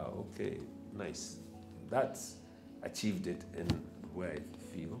 oh wow, okay, nice, that's achieved it in where I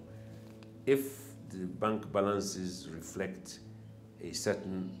feel. If the bank balances reflect a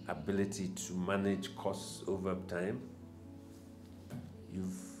certain ability to manage costs over time,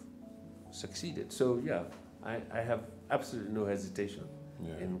 you've succeeded. So yeah, I have absolutely no hesitation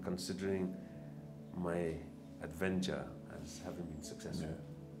in considering my adventure as having been successful. Yeah.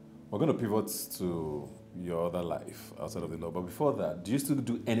 We're going to pivot to your other life outside of the law, but before that, do you still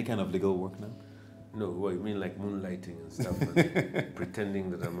do any kind of legal work now? No, what you mean, like moonlighting and stuff, and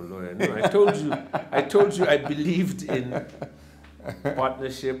pretending that I'm a lawyer? No, I told you I believed in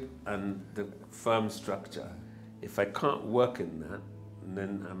partnership and the firm structure. If I can't work in that,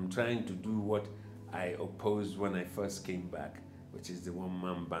 then I'm trying to do what I opposed when I first came back, which is the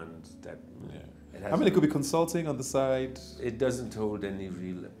one-man band type. Yeah. I mean, it could be consulting on the side. It doesn't hold any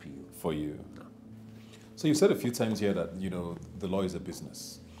real appeal. For you? No. So you said a few times here that, you know, the law is a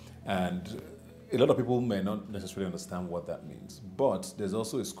business. And a lot of people may not necessarily understand what that means. But there's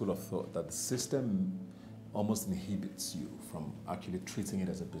also a school of thought that the system almost inhibits you from actually treating it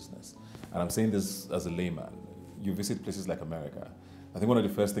as a business. And I'm saying this as a layman. You visit places like America. I think one of the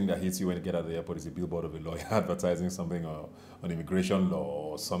first things that hits you when you get out of the airport is a billboard of a lawyer advertising something or on immigration law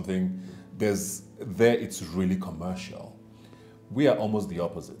or something. There it's really commercial. We are almost the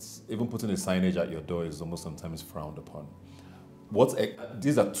opposites. Even putting a signage at your door is almost sometimes frowned upon.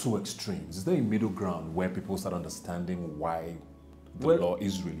 These are two extremes. Is there a middle ground where people start understanding why the law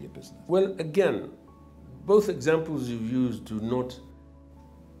is really a business? Well, again, both examples you used do not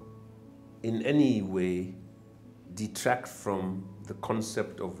in any way detract from the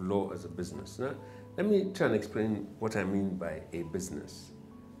concept of law as a business. Now, let me try and explain what I mean by a business.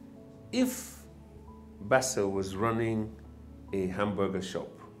 If Bassel was running a hamburger shop,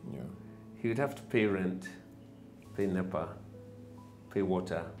 he would have to pay rent, pay NEPA, pay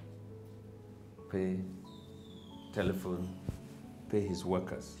water, pay telephone, pay his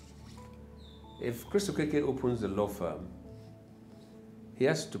workers. If Chris Okeke opens a law firm, he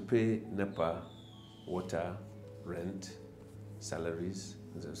has to pay NEPA, water, rent, salaries.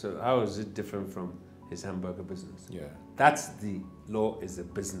 So how is it different from his hamburger business? Yeah. That's the law is a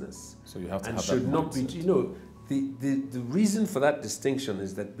business. So you have to and have should that not mindset. be, you know, the reason for that distinction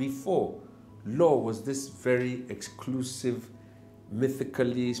is that before, law was this very exclusive,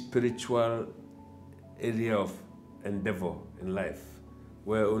 mythically spiritual area of endeavor in life,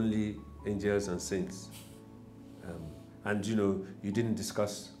 where only angels and saints, and you know, you didn't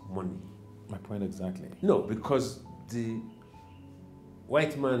discuss money. My point exactly. No, because the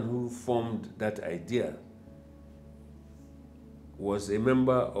white man who formed that idea was a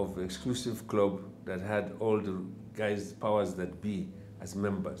member of an exclusive club that had all the guys, powers that be, as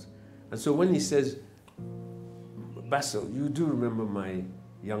members. And so when he says, Bassel, you do remember my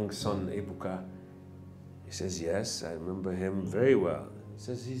young son, Ebuka? He says, yes, I remember him very well. He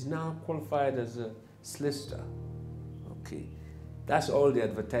says, he's now qualified as a solicitor. Okay. That's all the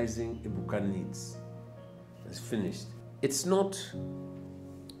advertising Ebuka needs. It's finished. It's not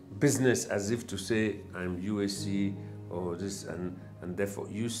business as if to say, I'm UAC or this, and therefore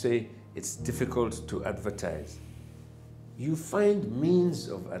you say it's difficult to advertise. You find means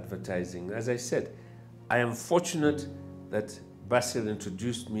of advertising. As I said, I am fortunate that Bassel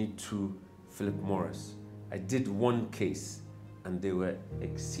introduced me to Philip Morris. I did one case and they were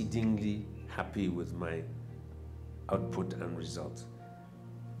exceedingly happy with my output and results.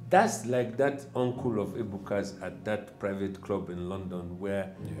 That's like that uncle of Ebuka's at that private club in London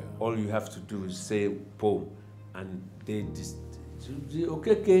where all you have to do is say a poem And they just, the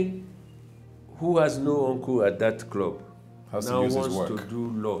Okeke, who has no uncle at that club, now wants to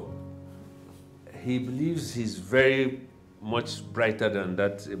do law. He believes he's very much brighter than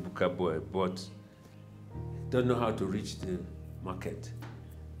that Ebuka boy, but don't know how to reach the market.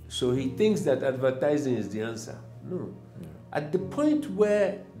 So he thinks that advertising is the answer. No. Yeah. At the point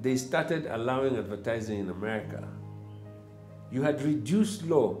where they started allowing advertising in America, you had reduced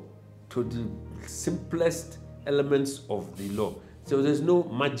law to the simplest elements of the law. So there's no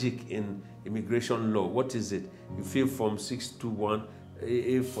magic in immigration law. What is it? You fill Form 621,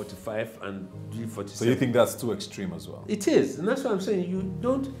 A45, and G47. So you think that's too extreme as well? It is, and that's what I'm saying. You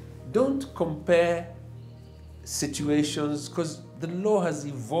don't compare situations, because the law has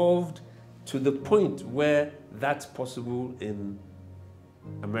evolved to the point where that's possible in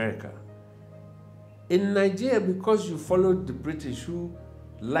America. In Nigeria, because you followed the British, who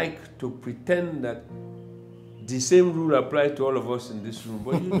like to pretend that the same rule applies to all of us in this room,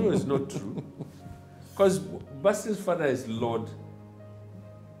 but you know it's not true. Because Basil's father is Lord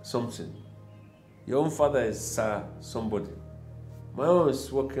something. Your own father is Sir somebody. My own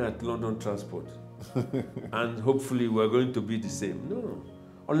is working at London Transport. And hopefully we're going to be the same. No.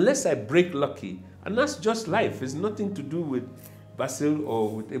 Unless I break lucky. And that's just life. It's nothing to do with Basil or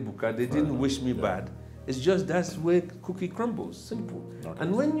with Ebuka. They didn't wish me bad. It's just that's the way cookie crumbles. Simple. Okay.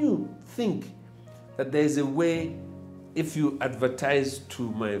 And when you think that there's a way, if you advertise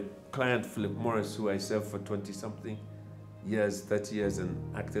to my client Philip Morris, who I served for 20-something years, 30 years, and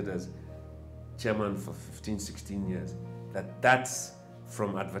acted as chairman for 15, 16 years, that's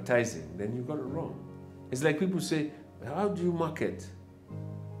from advertising, then you got it wrong. It's like people say, how do you market?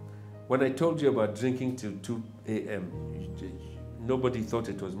 When I told you about drinking till 2 a.m., nobody thought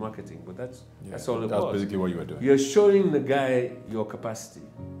it was marketing, but that's all it was. That's basically what you were doing. You're showing the guy your capacity.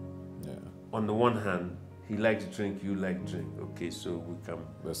 Yeah. On the one hand, he likes drink, you like drink. Okay, so we can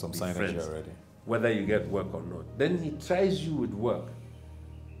There's some be signage friends, already. whether you get work or not. Then he tries you with work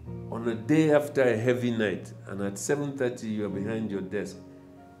on a day after a heavy night, and at 7:30 you're behind your desk.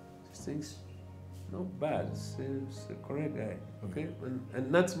 He thinks, not bad, it's a correct guy, okay?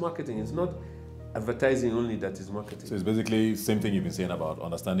 And that's marketing. It's not advertising only that is marketing. So it's basically the same thing you've been saying about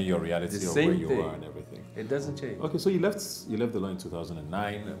understanding your reality of where you are and everything. It doesn't change. Okay, so you left the law in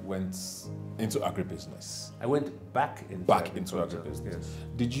 2009, went into agribusiness. I went back into agribusiness. Yes.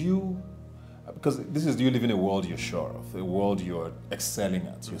 Did you, because you live in a world you're sure of, a world you're excelling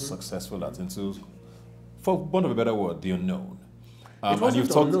at, you're successful at, into, for want of a better word, the unknown. And you've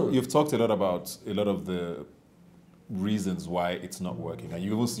talked a lot about a lot of the reasons why it's not working, and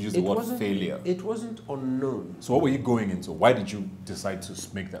you also use the word failure. It wasn't unknown. So what were you going into? Why did you decide to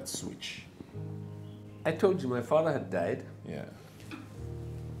make that switch? I told you my father had died. Yeah.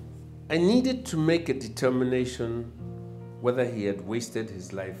 I needed to make a determination whether he had wasted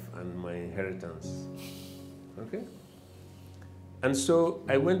his life and my inheritance. Okay? And so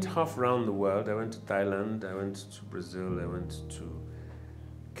I went half around the world. I went to Thailand, I went to Brazil, I went to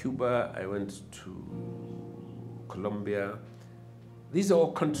Cuba, I went to Colombia. These are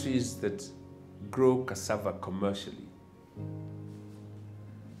all countries that grow cassava commercially.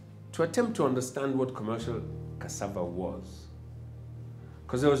 To attempt to understand what commercial cassava was.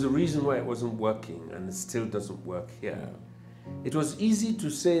 Because there was a reason why it wasn't working, and it still doesn't work here. Yeah. It was easy to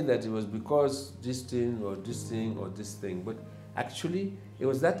say that it was because this thing or this thing or this thing, but actually it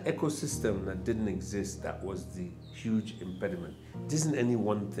was that ecosystem that didn't exist that was the huge impediment. It isn't any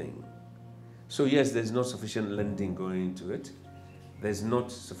one thing. So yes, there's not sufficient lending going into it. There's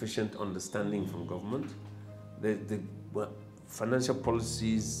not sufficient understanding from government. The financial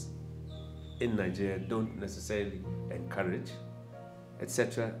policies in Nigeria don't necessarily encourage,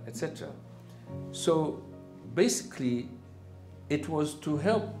 etc., etc. So basically, it was to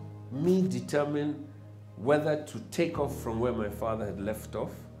help me determine whether to take off from where my father had left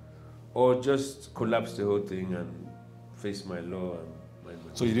off, or just collapse the whole thing and face my law and my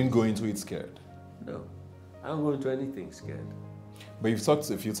money. So you didn't go into it scared? No, I don't go into anything scared. But you've talked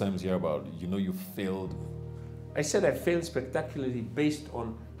a few times here about, you failed. I said I failed spectacularly based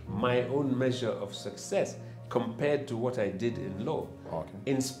on my own measure of success compared to what I did in law. Okay.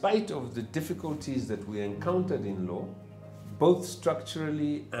 In spite of the difficulties that we encountered in law, both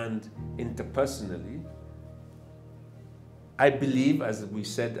structurally and interpersonally, I believe, as we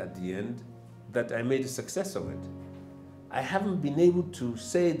said at the end, that I made a success of it. I haven't been able to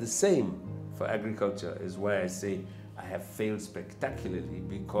say the same for agriculture, is why I say I have failed spectacularly,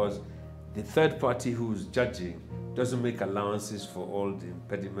 because the third party who's judging doesn't make allowances for all the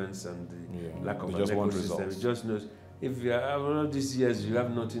impediments and the lack of an ecosystem. It just knows if you have all these years, you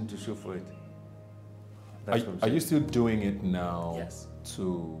have nothing to show for it. Are you still doing it now? Yes.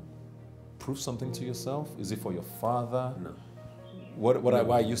 To prove something to yourself? Is it for your father? No. Why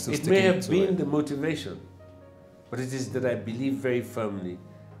are you still It sticking may have to been it? the motivation, but it is that I believe very firmly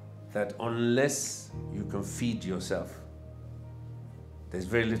that unless you can feed yourself, there's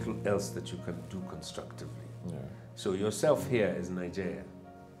very little else that you can do constructively. Yeah. So yourself here is Nigeria.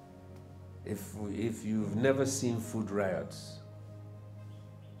 If you've never seen food riots,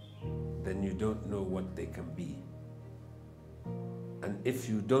 then you don't know what they can be. And if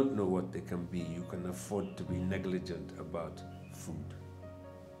you don't know what they can be, you can afford to be negligent about food.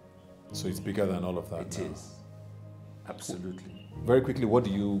 So it's bigger than all of that. It is. Absolutely. Very quickly, what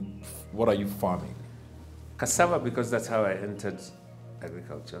are you farming? Cassava, because that's how I entered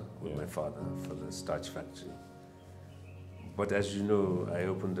agriculture with Yeah. my father for the starch factory. But as you know, I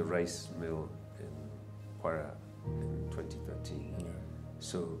opened a rice mill in Kwara in 2013. Yeah.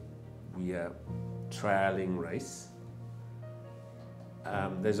 So we are trialing rice.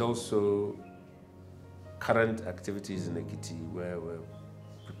 There's also current activities in Ekiti where we're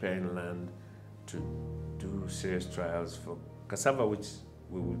preparing land to do serious trials for cassava, which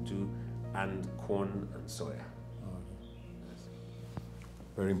we will do, and corn and soya.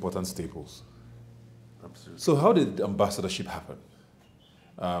 Very important staples. Absolutely. So how did ambassadorship happen?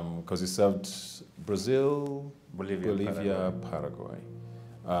 Because you served Brazil, Bolivia, Paraguay,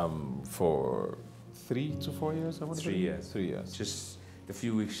 for 3 to 4 years? I want to 3 say? years. 3 years. Just a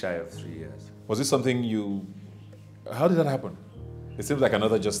few weeks shy of 3 years. Was this something how did that happen? It seems like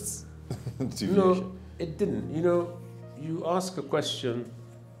another just deviation. No, it didn't. You know, you ask a question,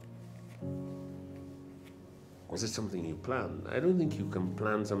 was it something you planned? I don't think you can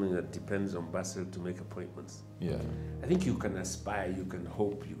plan something that depends on Basil to make appointments. Yeah. I think you can aspire, you can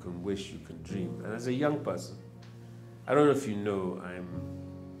hope, you can wish, you can dream. And as a young person, I don't know if you know, I'm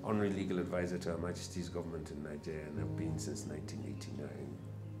Honorary Legal Adviser to Her Majesty's government in Nigeria, and I've been since 1989.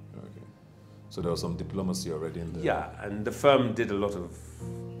 Okay. So there was some diplomacy already in there. Yeah, and the firm did a lot of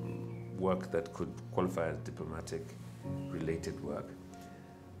work that could qualify as diplomatic related work.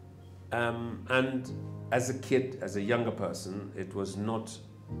 And as a kid, as a younger person, it was not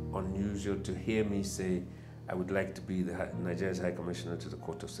unusual to hear me say, I would like to be Nigeria's High Commissioner to the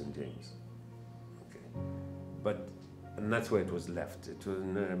Court of St. James. Okay. And that's where it was left. It was,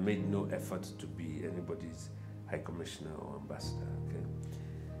 I made no effort to be anybody's High Commissioner or Ambassador. Okay.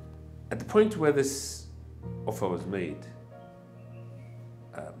 At the point where this offer was made,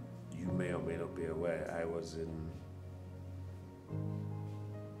 you may or may not be aware, I was in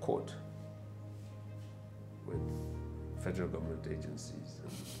court with federal government agencies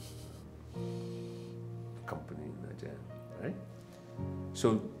and a company in Nigeria, right?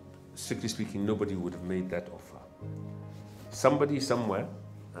 So, strictly speaking, nobody would have made that offer. Somebody somewhere,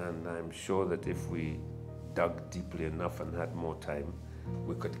 and I'm sure that if we dug deeply enough and had more time,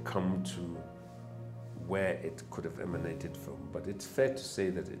 we could come to where it could have emanated from. But it's fair to say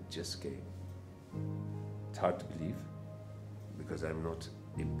that it just came. It's hard to believe, because I'm not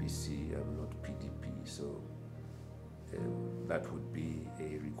APC, I'm not PDP, so that would be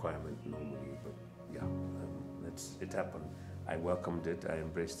a requirement normally, but yeah, it happened. I welcomed it, I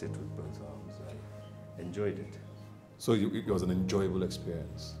embraced it with both arms, I enjoyed it. So it was an enjoyable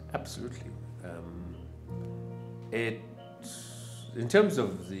experience? Absolutely. In terms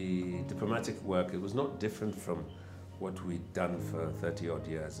of the diplomatic work, it was not different from what we'd done for 30 odd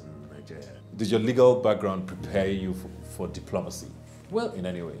years in Nigeria. Did your legal background prepare you for diplomacy? Well, in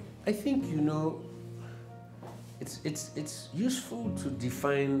any way? I think, you know, it's useful to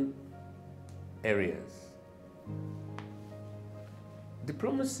define areas.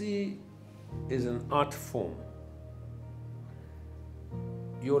 Diplomacy is an art form.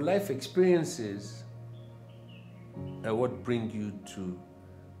 Your life experiences are what bring you to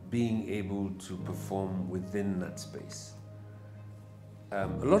being able to perform within that space. A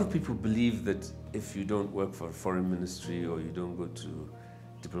lot of people believe that if you don't work for a foreign ministry or you don't go to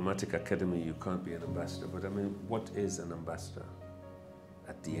diplomatic academy, you can't be an ambassador. But I mean, what is an ambassador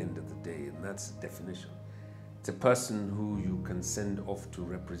at the end of the day? And that's the definition. It's a person who you can send off to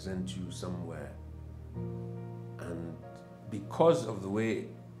represent you somewhere. And because of the way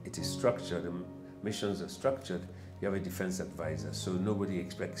it is structured, and missions are structured, you have a defense advisor. So nobody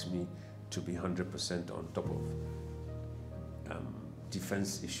expects me to be 100% on top of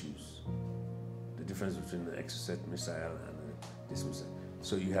defense issues. The difference between an exocet missile and this missile.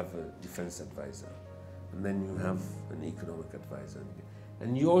 So you have a defense advisor. And then you have an economic advisor.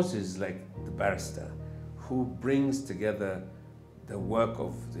 And yours is like the barrister who brings together the work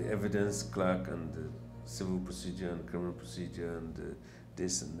of the evidence clerk and the civil procedure and criminal procedure and the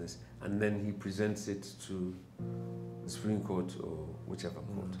this and this, and then he presents it to the Supreme Court or whichever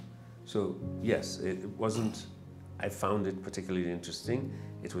court. So yes, it wasn't, I found it particularly interesting.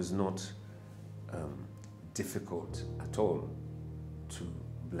 It was not difficult at all to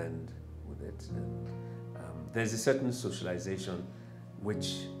blend with it. And, there's a certain socialization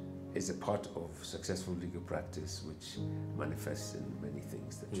which is a part of successful legal practice, which manifests in many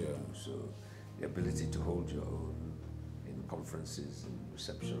things that you do. So the ability to hold your own in conferences and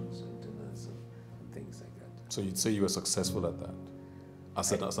receptions and dinners and things like that. So you'd say you were successful at that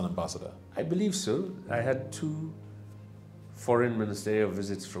as an ambassador? I believe so. I had 2 foreign ministerial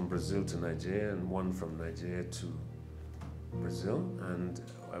visits from Brazil to Nigeria and 1 from Nigeria to Brazil, and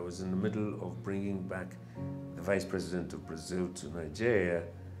I was in the middle of bringing back the Vice President of Brazil to Nigeria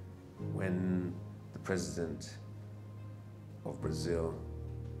when the President of Brazil,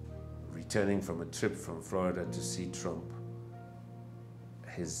 returning from a trip from Florida to see Trump,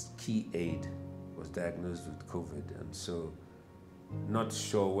 his key aide was diagnosed with COVID, and so not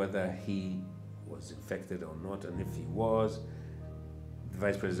sure whether he was infected or not, and if he was, the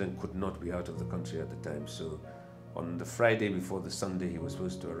Vice President could not be out of the country at the time. So on the Friday before the Sunday he was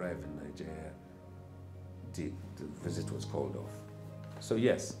supposed to arrive in Nigeria, the visit was called off. So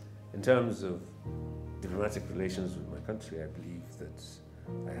yes, in terms of diplomatic relations with my country, I believe that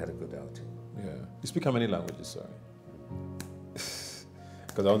I had a good outing. Yeah. You speak how many languages, sorry?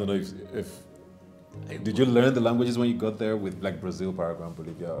 Because I want to know if did you learn the languages when you got there with like Brazil, Paraguay, and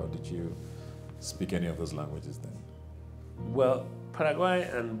Bolivia, or did you speak any of those languages then? Well, Paraguay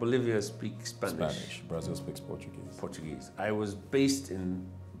and Bolivia speak Spanish. Brazil speaks Portuguese. Portuguese. I was based in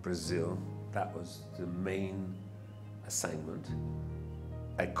Brazil. That was the main assignment.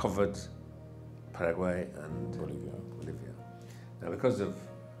 I covered Paraguay and Bolivia. Now, because of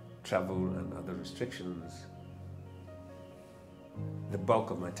travel and other restrictions, the bulk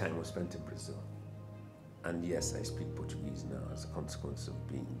of my time was spent in Brazil. And yes, I speak Portuguese now as a consequence of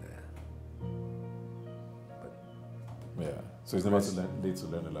being there. But yeah, so it's never too late to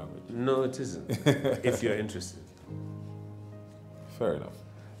learn a language. No, it isn't, if you're interested. Fair enough.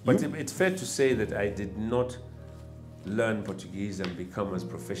 But it's fair to say that I did not learn Portuguese and become as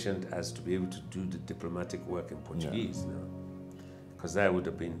proficient as to be able to do the diplomatic work in Portuguese now, because that would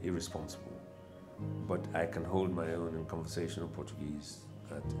have been irresponsible. But I can hold my own in conversational Portuguese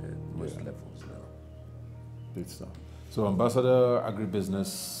at most levels now. Good stuff. So ambassador,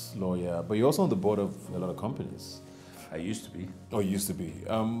 agribusiness lawyer, but you're also on the board of a lot of companies. I used to be. Oh, you used to be.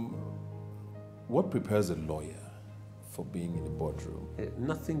 What prepares a lawyer for being in the boardroom?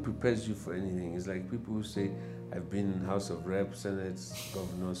 Nothing prepares you for anything. It's like people who say, I've been in House of Reps, Senate,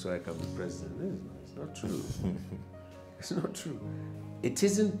 Governor, so I can be president. It's not true. It's not true. It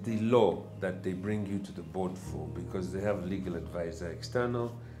isn't the law that they bring you to the board for, because they have legal advisor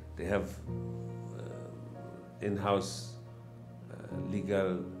external, they have in-house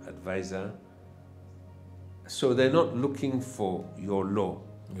legal advisor. So they're not looking for your law.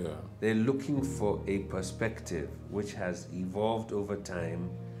 Yeah. They're looking for a perspective which has evolved over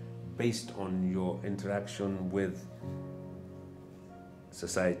time based on your interaction with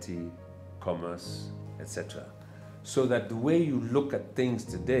society, commerce, etc. So that the way you look at things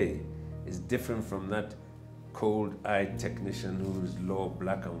today is different from that cold-eyed technician whose law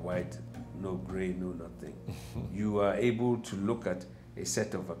black and white, no gray, no nothing. You are able to look at a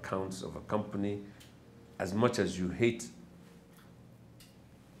set of accounts of a company. As much as you hate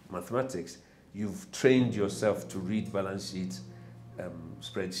mathematics, you've trained yourself to read balance sheets,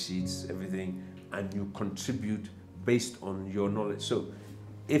 spreadsheets, everything, and you contribute based on your knowledge. So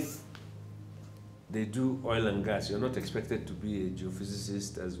if they do oil and gas, you're not expected to be a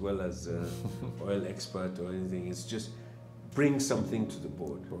geophysicist as well as an oil expert or anything. It's just bring something to the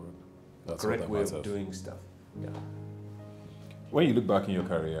board. That's correct way of doing stuff. Yeah. When you look back in your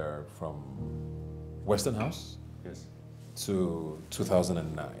career from Western House to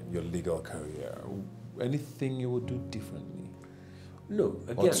 2009, your legal career, anything you would do differently? No,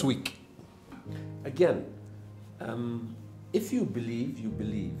 again. Or tweak? Again, if you believe, you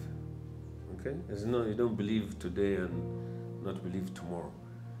believe. Okay? There's no, you don't believe today and not believe tomorrow.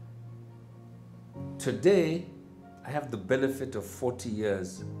 Today, I have the benefit of 40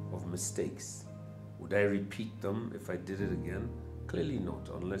 years of mistakes. Would I repeat them if I did it again? Clearly not,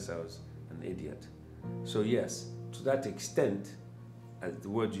 unless I was an idiot. So yes, to that extent, as the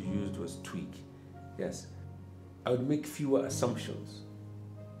word you used was tweak, yes, I would make fewer assumptions.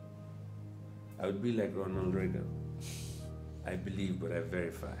 I would be like Ronald Reagan. I believe, but I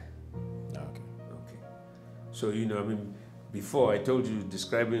verify. Okay. So, you know, I mean, before I told you,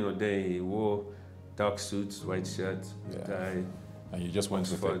 describing Ode, he wore dark suits, white shirt, tie, And you just went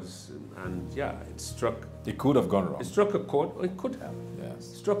with it. And yeah, it struck. It could have gone wrong. It struck a chord, or it could have.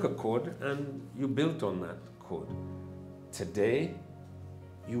 Yes. It struck a chord, and you built on that chord. Today,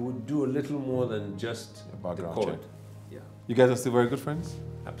 you would do a little more than just the chord. Yeah. You guys are still very good friends?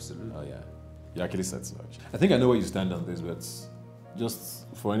 Absolutely. Oh, yeah. You actually said so. I think I know where you stand on this, but just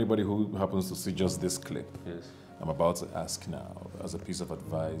for anybody who happens to see just this clip, yes. I'm about to ask now, as a piece of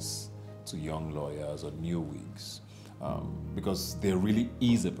advice to young lawyers or new wigs, because there really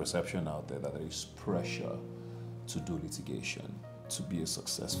is a perception out there that there is pressure to do litigation, to be a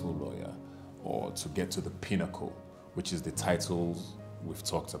successful lawyer, or to get to the pinnacle, which is the titles we've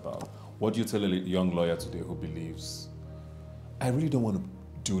talked about. What do you tell a young lawyer today who believes, I really don't want to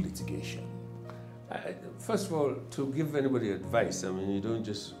do litigation? First of all, to give anybody advice, I mean, you don't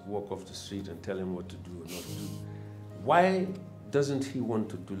just walk off the street and tell him what to do or not to do. Why doesn't he want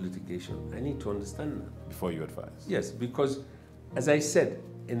to do litigation? I need to understand that. Before you advise? Yes, because, as I said,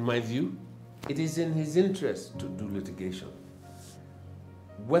 in my view, it is in his interest to do litigation.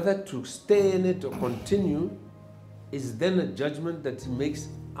 Whether to stay in it or continue is then a judgment that he makes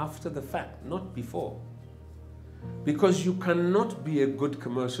after the fact, not before. Because you cannot be a good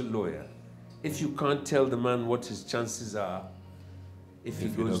commercial lawyer if you can't tell the man what his chances are if he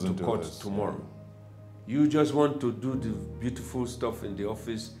goes to court tomorrow. Yeah. You just want to do the beautiful stuff in the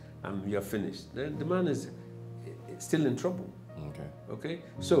office and you're finished. The man is still in trouble. Okay. Okay?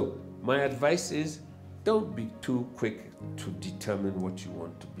 So, my advice is, don't be too quick to determine what you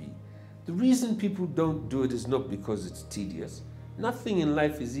want to be. The reason people don't do it is not because it's tedious. Nothing in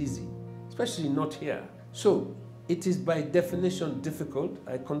life is easy, especially not here. So, it is by definition difficult,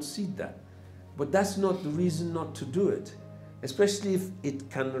 I concede that. But that's not the reason not to do it, especially if it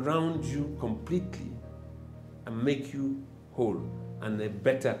can round you completely and make you whole and a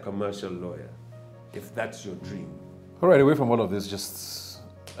better commercial lawyer, if that's your dream. All right, away from all of this,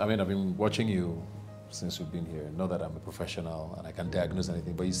 I've been watching you since we've been here. Not that I'm a professional and I can diagnose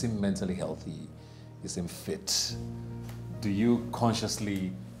anything, but you seem mentally healthy, you seem fit. Do you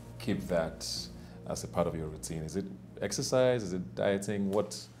consciously keep that as a part of your routine? Is it exercise? Is it dieting?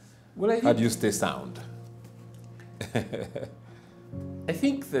 How do you stay sound? I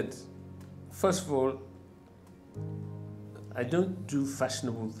think that, first of all, I don't do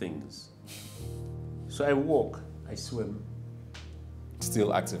fashionable things. So I walk, I swim.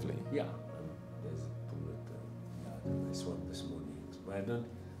 Still actively? Yeah. There's a pool at the yard and I swam this morning. But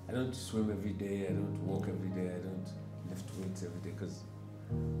I don't swim every day, I don't walk every day, I don't lift weights every day because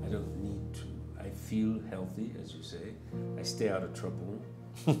I don't need to. I feel healthy, as you say. I stay out of trouble.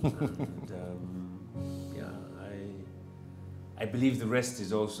 And yeah, I believe the rest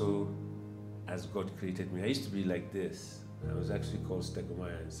is also as God created me. I used to be like this. I was actually called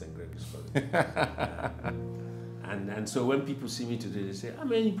Stegomaya in St. Gregory's College. And so when people see me today, they say,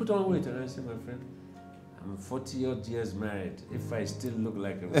 man, you put on weight. And I say, my friend, I'm 40-odd years married. If I still look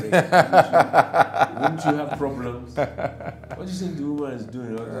like a rake, wouldn't you have problems? What do you think the woman is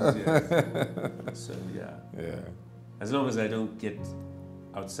doing all these years? So yeah. As long as I don't get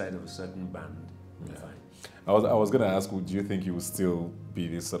outside of a certain band, I'm fine. I was going to ask, do you think you would still be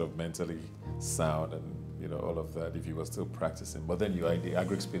this sort of mentally sound and all of that if you were still practicing? But then you are in the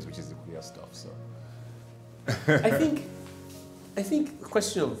agri space, which is the clear stuff. So I think the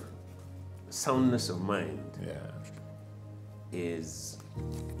question of soundness of mind is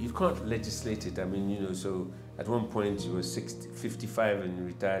you can't legislate it. I mean, so at one point you were 55 and you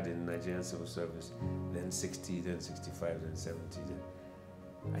retired in Nigerian civil service, then 60, then 65, then 70.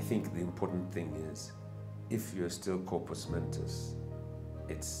 I think the important thing is, if you're still corpus mentis,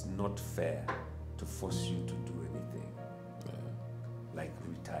 it's not fair to force you to do anything, like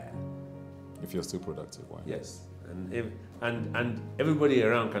retire. If you're still productive, why? Yes, and everybody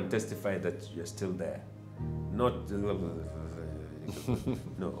around can testify that you're still there. Not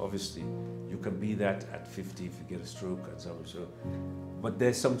no, obviously you can be that at 50 if you get a stroke and so on. So, but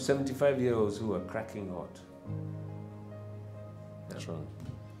there's some 75-year-olds who are cracking hot. That's right.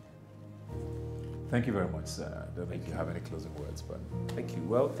 Thank you very much, sir. I don't think you have any closing words, but thank you.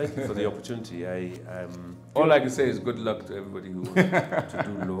 Well, thank you for the opportunity. All I can say is good luck to everybody who wants to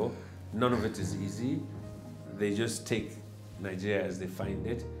do law. None of it is easy. They just take Nigeria as they find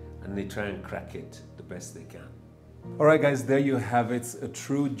it, and they try and crack it the best they can. All right, guys, there you have it. A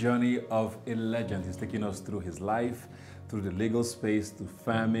true journey of a legend. He's taking us through his life, through the legal space, through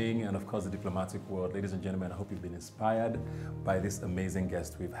farming, and of course the diplomatic world. Ladies and gentlemen, I hope you've been inspired by this amazing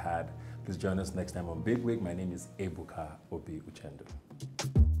guest we've had. Please join us next time on Bigwig. My name is Ebuka Obi-Uchendu.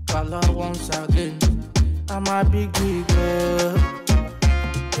 Once again, I'm a bigwig.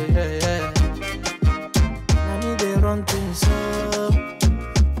 Yeah. I need to run things up.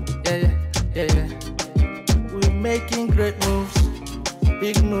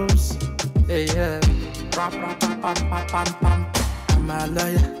 I'm a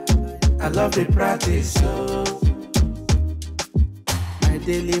lawyer, I love the practice, so my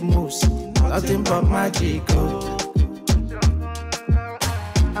daily moves, nothing but magic, oh.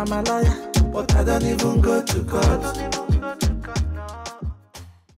 I'm a lawyer, but I don't even go to court.